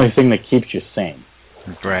is the only thing that keeps you sane.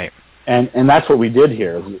 Right. And that's what we did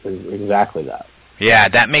here, is exactly that. Yeah,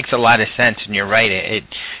 that makes a lot of sense, and you're right. It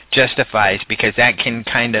justifies, because that can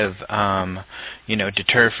kind of,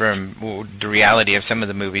 deter from the reality of some of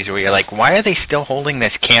the movies where you're like, why are they still holding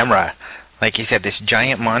this camera? Like you said, this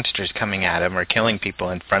giant monster's coming at them or killing people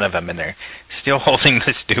in front of them, and they're still holding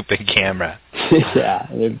the stupid camera. Yeah,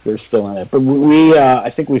 they're still in it. But we,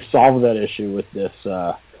 I think we solved that issue with this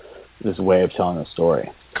way of telling the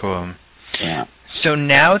story. Cool. Yeah. So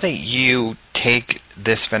now that you take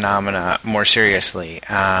this phenomena more seriously,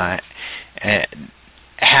 how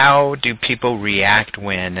do people react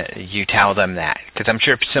when you tell them that? Because I'm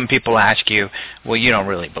sure some people ask you, well, you don't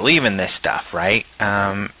really believe in this stuff, right?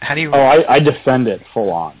 How do you... Oh, I defend it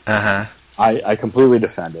full on. Uh-huh. I completely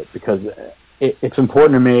defend it, because it's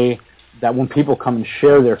important to me that when people come and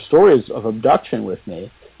share their stories of abduction with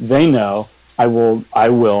me, they know I will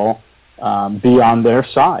be on their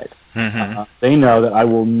side. Mm-hmm. They know that I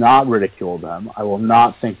will not ridicule them. I will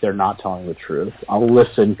not think they're not telling the truth. I'll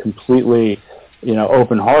listen completely,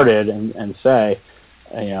 open-hearted and say,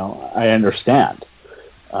 I understand.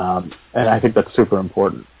 And I think that's super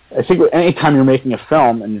important. I think anytime you're making a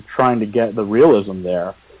film and you're trying to get the realism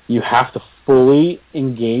there, you have to fully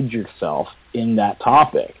engage yourself in that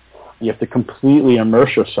topic. You have to completely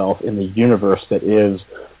immerse yourself in the universe that is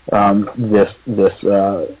this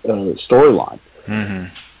storyline. Mm-hmm.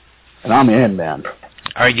 And I'm in, man.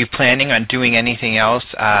 Are you planning on doing anything else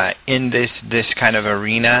in this kind of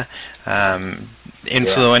arena,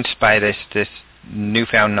 influenced by this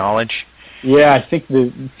newfound knowledge? Yeah, I think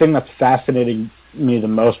the thing that's fascinating me the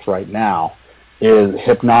most right now is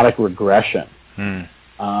hypnotic regression.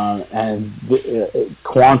 And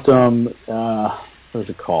quantum, what is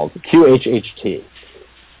it called? QHHT,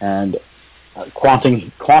 and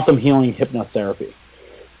quantum healing hypnotherapy.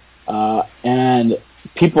 And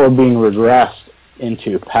people are being regressed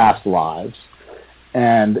into past lives,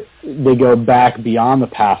 and they go back beyond the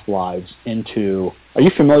past lives into... Are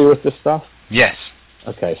you familiar with this stuff? Yes.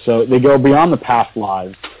 Okay, so they go beyond the past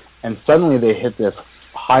lives, and suddenly they hit this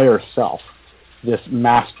higher self, this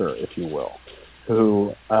master, if you will,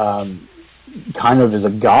 who kind of is a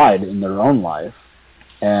guide in their own life,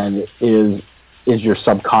 and is your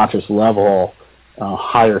subconscious level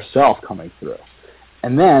higher self coming through.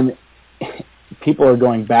 And then people are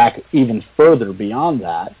going back even further beyond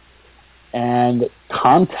that and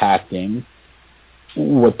contacting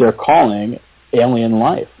what they're calling alien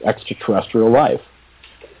life, extraterrestrial life.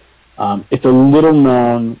 It's a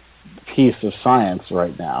little-known piece of science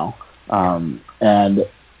right now, and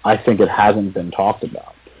I think it hasn't been talked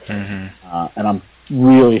about. And I'm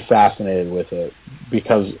really fascinated with it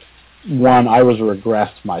because, one, I was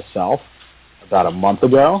regressed myself about a month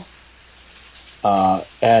ago,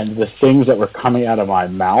 and the things that were coming out of my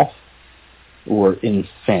mouth were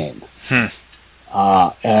insane.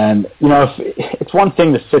 And, you know, it's one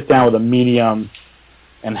thing to sit down with a medium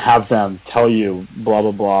and have them tell you blah,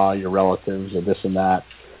 blah, blah, your relatives or this and that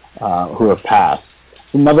who have passed.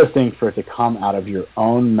 It's another thing for it to come out of your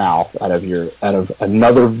own mouth, out of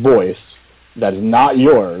another voice that is not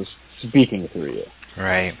yours speaking through you.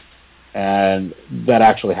 Right. And that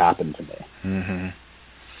actually happened to me.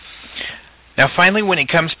 Now, finally, when it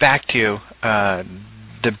comes back to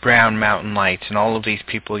the Brown Mountain Lights and all of these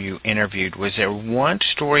people you interviewed, was there one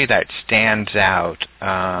story that stands out,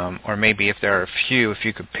 or maybe if there are a few, if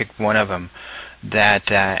you could pick one of them, that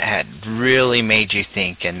had really made you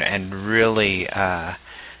think and really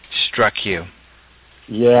struck you?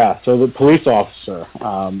 Yeah, so the police officer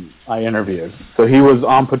I interviewed, so he was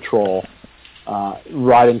on patrol,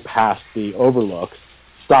 riding past the overlook,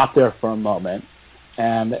 stopped there for a moment,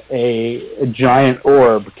 and a giant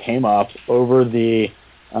orb came up over the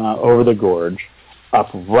gorge, up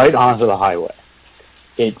right onto the highway.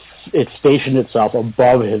 It stationed itself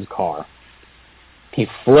above his car. He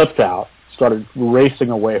flipped out, started racing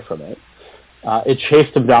away from it. It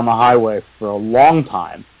chased him down the highway for a long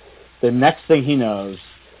time. The next thing he knows,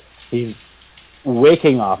 he's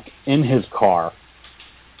waking up in his car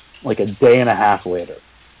like a day and a half later.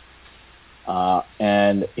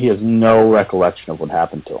 And he has no recollection of what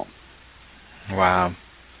happened to him. Wow.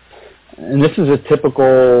 And this is a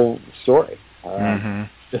typical story.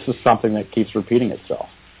 This is something that keeps repeating itself.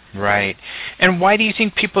 Right. And why do you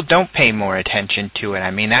think people don't pay more attention to it?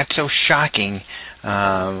 I mean, that's so shocking.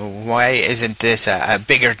 Why isn't this a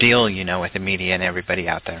bigger deal, you know, with the media and everybody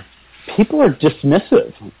out there? People are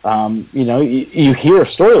dismissive. You know, you hear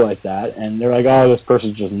a story like that, and they're like, oh, this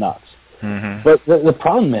person's just nuts. But the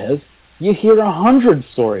problem is, you hear 100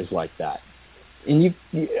 stories like that. And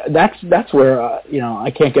that's where, you know,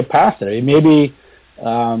 I can't get past it. I mean, maybe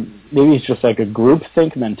it's just like a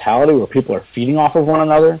groupthink mentality where people are feeding off of one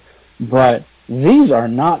another, but these are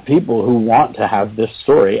not people who want to have this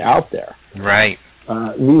story out there. Right.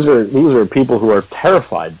 These are people who are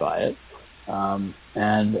terrified by it,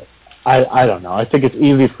 and I don't know. I think it's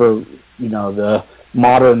easy for, you know, the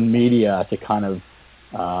modern media to kind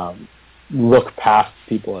of look past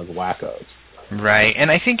people as wackos. Right, and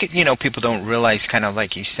I think, you know, people don't realize, kind of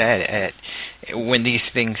like you said, when these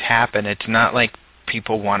things happen, it's not like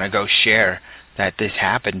people want to go share that this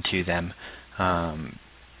happened to them,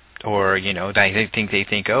 or, you know, they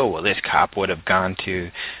think, oh, well, this cop would have gone to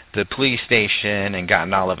the police station and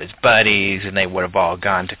gotten all of his buddies, and they would have all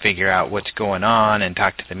gone to figure out what's going on and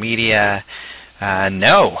talk to the media.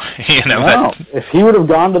 No, you know. No. If he would have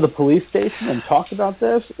gone to the police station and talked about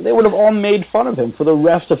this, they would have all made fun of him for the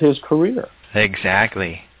rest of his career.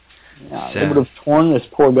 Exactly. Yeah, they would have torn this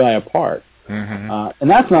poor guy apart. And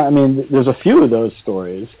that's not, I mean, there's a few of those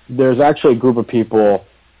stories. There's actually a group of people,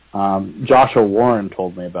 Joshua Warren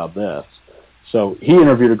told me about this. So he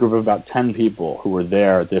interviewed a group of about 10 people who were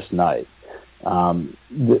there this night.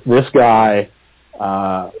 This guy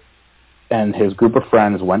and his group of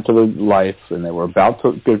friends went to the lights, and they were about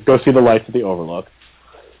to go see the lights at the overlook.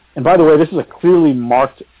 And by the way, this is a clearly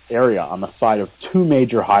marked area on the side of two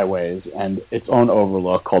major highways and its own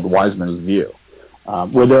overlook called Wiseman's View,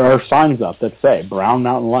 where there are signs up that say, Brown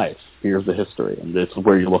Mountain Lights, here's the history, and this is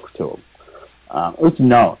where you look to It's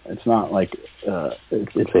known. It's not like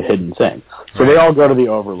it's a hidden thing. So they all go to the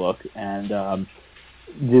Overlook, and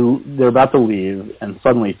they're about to leave, and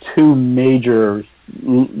suddenly two major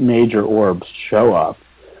orbs show up,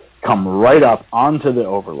 come right up onto the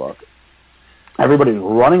Overlook. Everybody's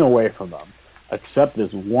running away from them, except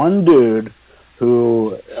this one dude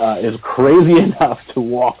who is crazy enough to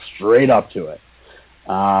walk straight up to it.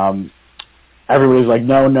 Everybody's like,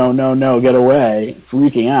 no, get away,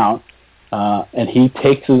 freaking out. And he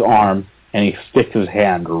takes his arm and he sticks his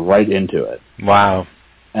hand right into it. Wow.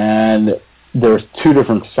 And there's two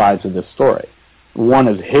different sides of this story. One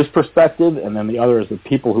is his perspective, and then the other is the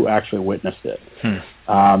people who actually witnessed it.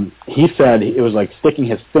 He said it was like sticking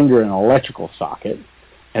his finger in an electrical socket,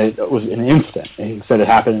 and it was an instant. And he said it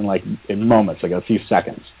happened in moments, like a few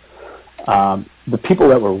seconds. The people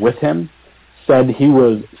that were with him said he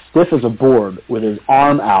was stiff as a board with his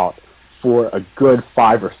arm out for a good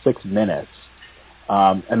 5 or 6 minutes,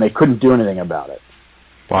 and they couldn't do anything about it.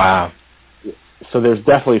 Wow. So there's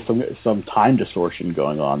definitely some time distortion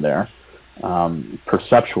going on there,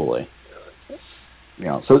 perceptually.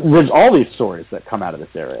 So there's all these stories that come out of this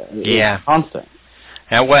area. It's constant.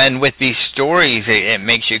 And with these stories, it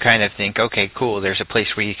makes you kind of think, okay, cool, there's a place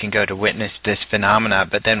where you can go to witness this phenomena,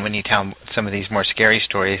 but then when you tell some of these more scary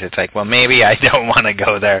stories, it's like, well, maybe I don't want to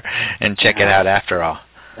go there and check it out after all.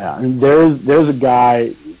 Yeah, and there's a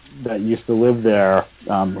guy that used to live there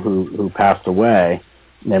who passed away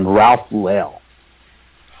named Ralph Lale.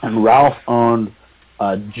 And Ralph owned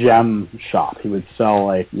a gem shop. He would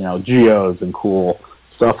sell geos and cool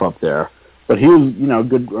stuff up there. But he was, a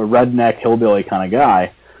redneck hillbilly kind of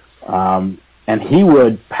guy. And he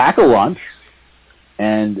would pack a lunch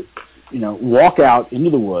and, walk out into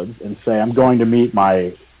the woods and say, I'm going to meet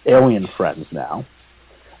my alien friends now.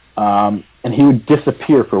 And he would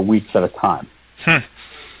disappear for weeks at a time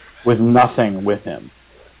with nothing with him.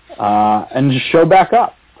 And just show back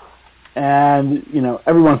up. And,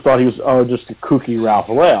 everyone thought he was, just a kooky Ralph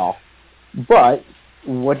Lale. But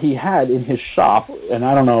what he had in his shop, and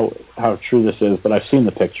I don't know how true this is, but I've seen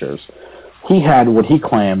the pictures, he had what he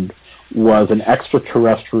claimed was an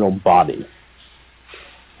extraterrestrial body.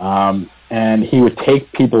 And he would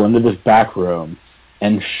take people into this back room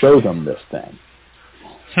and show them this thing.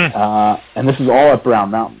 And this is all at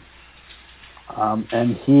Brown Mountain.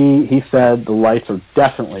 And he said the lights are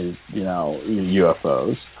definitely,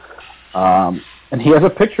 UFOs. And he has a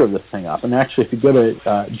picture of this thing up. And actually, if you go to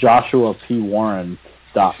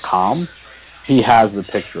JoshuaPWarren.com, he has the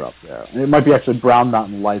picture up there. And it might be actually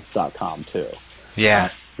BrownMountainLights.com, too.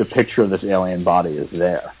 Yeah. The picture of this alien body is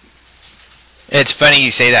there. It's funny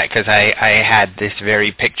you say that, because I had this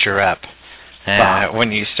very picture up.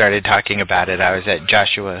 When you started talking about it, I was at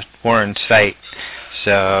Joshua Warren's site.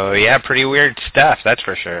 So, yeah, pretty weird stuff, that's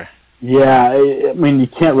for sure. Yeah, I mean, you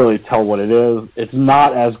can't really tell what it is. It's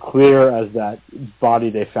not as clear as that body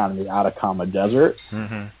they found in the Atacama Desert.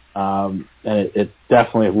 And it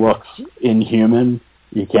definitely looks inhuman.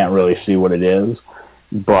 You can't really see what it is.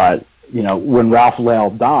 But, when Ralph Lale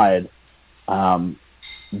died,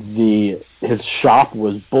 his shop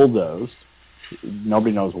was bulldozed.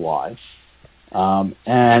 Nobody knows why.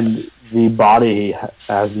 And the body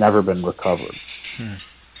has never been recovered.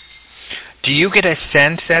 Do you get a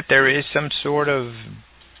sense that there is some sort of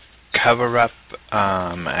cover-up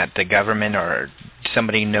at the government, or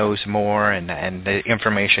somebody knows more and the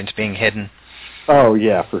information's being hidden? Oh,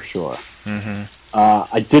 yeah, for sure.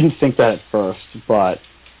 I didn't think that at first, but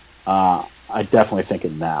I definitely think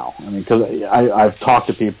it now. I mean, because I've talked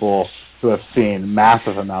to people who have seen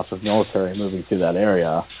massive amounts of military moving through that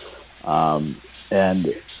area, and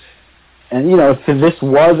if this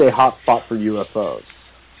was a hot spot for UFOs,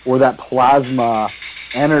 or that plasma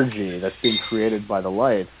energy that's being created by the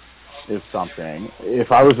lights is something,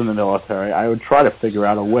 if I was in the military, I would try to figure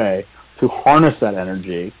out a way to harness that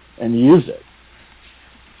energy and use it.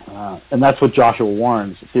 And that's what Joshua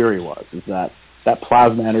Warren's theory was, is that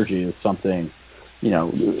plasma energy is something,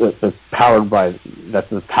 that powers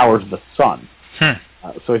the sun.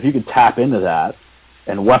 So if you could tap into that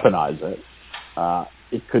and weaponize it,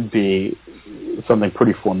 it could be something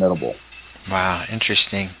pretty formidable. Wow,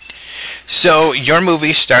 interesting. So your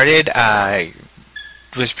movie started,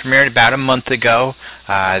 was premiered about a month ago.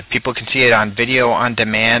 People can see it on video on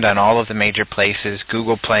demand on all of the major places,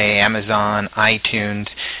 Google Play, Amazon, iTunes,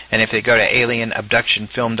 and if they go to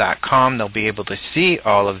alienabductionfilm.com, they'll be able to see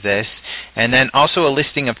all of this, and then also a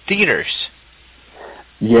listing of theaters.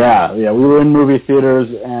 Yeah, we were in movie theaters,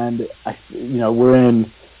 and we're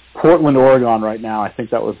in Portland, Oregon right now. I think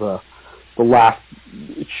that was the last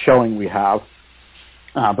showing we have.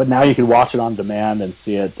 But now you can watch it on demand and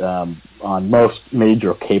see it on most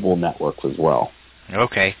major cable networks as well.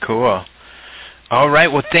 Okay, cool. All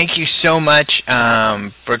right. Well, thank you so much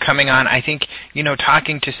for coming on. I think,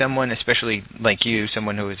 talking to someone, especially like you,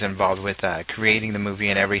 someone who was involved with creating the movie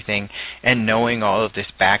and everything, and knowing all of this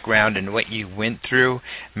background and what you went through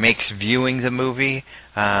makes viewing the movie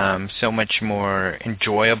so much more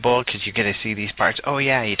enjoyable, because you get to see these parts. Oh,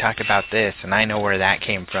 yeah, you talked about this, and I know where that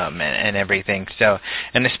came from and everything. So,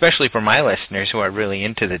 and especially for my listeners who are really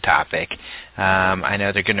into the topic, I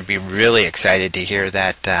know they're going to be really excited to hear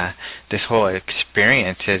that this whole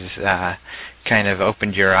experience has kind of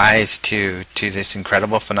opened your eyes to this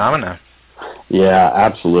incredible phenomena. Yeah,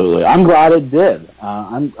 absolutely. I'm glad it did.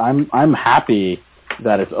 I'm happy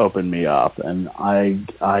that it's opened me up, and I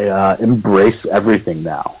embrace everything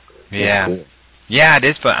now. Yeah, cool. Yeah, it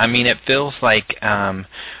is. But I mean, it feels like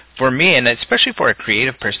for me, and especially for a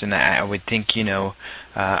creative person, I would think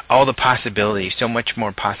all the possibilities, so much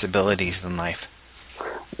more possibilities in life.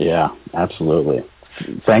 Yeah, absolutely.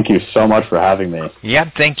 Thank you so much for having me.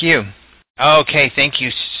 Yep, thank you. Okay, thank you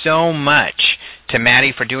so much to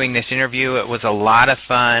Matty for doing this interview. It was a lot of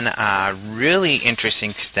fun, really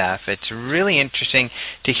interesting stuff. It's really interesting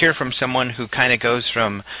to hear from someone who kind of goes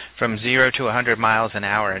from 0 to 100 miles an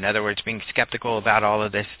hour. In other words, being skeptical about all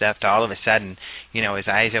of this stuff to all of a sudden, his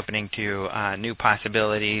eyes opening to new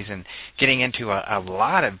possibilities and getting into a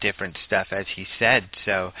lot of different stuff, as he said.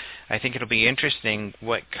 So I think it'll be interesting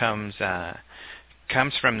what comes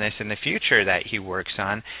from this in the future that he works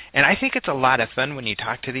on. And I think it's a lot of fun when you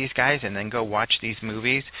talk to these guys and then go watch these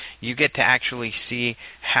movies. You get to actually see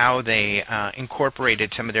how they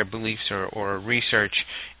incorporated some of their beliefs or research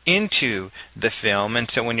into the film. And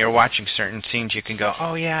so when you're watching certain scenes, you can go,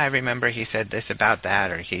 oh yeah, I remember he said this about that,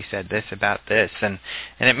 or he said this about this, and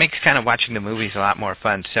it makes kind of watching the movies a lot more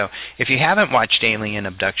fun. So if you haven't watched Alien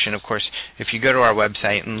Abduction, of course, if you go to our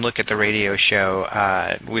website and look at the radio show,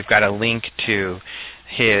 we've got a link to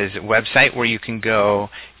his website where you can go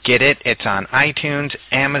get it. It's on iTunes,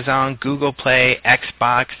 Amazon, Google Play,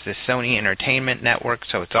 Xbox, the Sony Entertainment Network,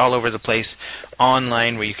 so it's all over the place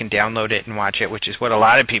online where you can download it and watch it, which is what a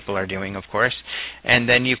lot of people are doing, of course. And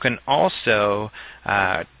then you can also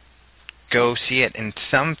go see it in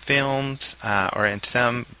some films or in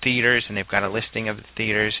some theaters, and they've got a listing of the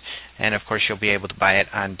theaters. And, of course, you'll be able to buy it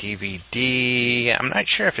on DVD. I'm not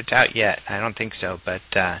sure if it's out yet. I don't think so, but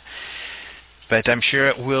I'm sure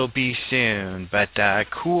it will be soon. But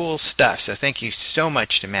cool stuff. So thank you so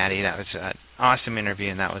much to Matty. That was an awesome interview,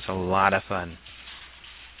 and that was a lot of fun.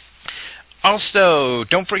 Also,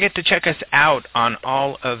 don't forget to check us out on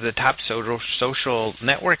all of the top social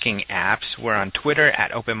networking apps. We're on Twitter at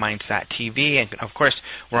openminds.tv, and of course,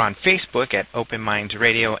 we're on Facebook at Open Minds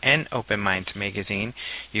Radio and Open Minds Magazine.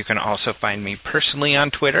 You can also find me personally on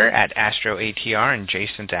Twitter at AstroATR, and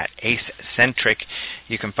Jason's at AceCentric.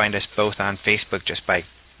 You can find us both on Facebook just by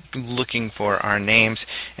looking for our names,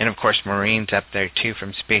 and of course Maureen's up there too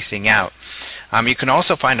from Spacing Out. You can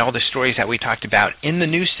also find all the stories that we talked about in the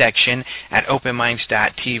news section at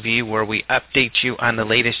openminds.tv, where we update you on the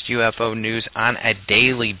latest UFO news on a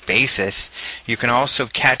daily basis. You can also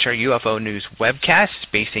catch our UFO news webcast,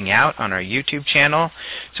 Spacing Out, on our YouTube channel.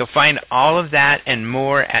 So find all of that and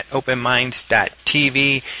more at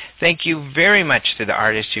openminds.tv. Thank you very much to the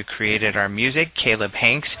artist who created our music, Caleb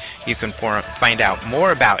Hanks. You can find out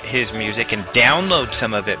more about his music and download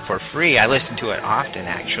some of it for free. I listen to it often,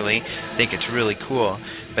 actually. I think it's really cool.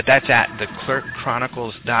 But that's at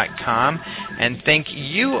theclerkchronicles.com. And thank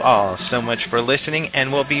you all so much for listening,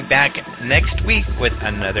 and we'll be back next week with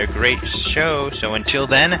another great show. So until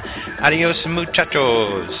then, adios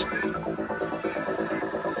muchachos.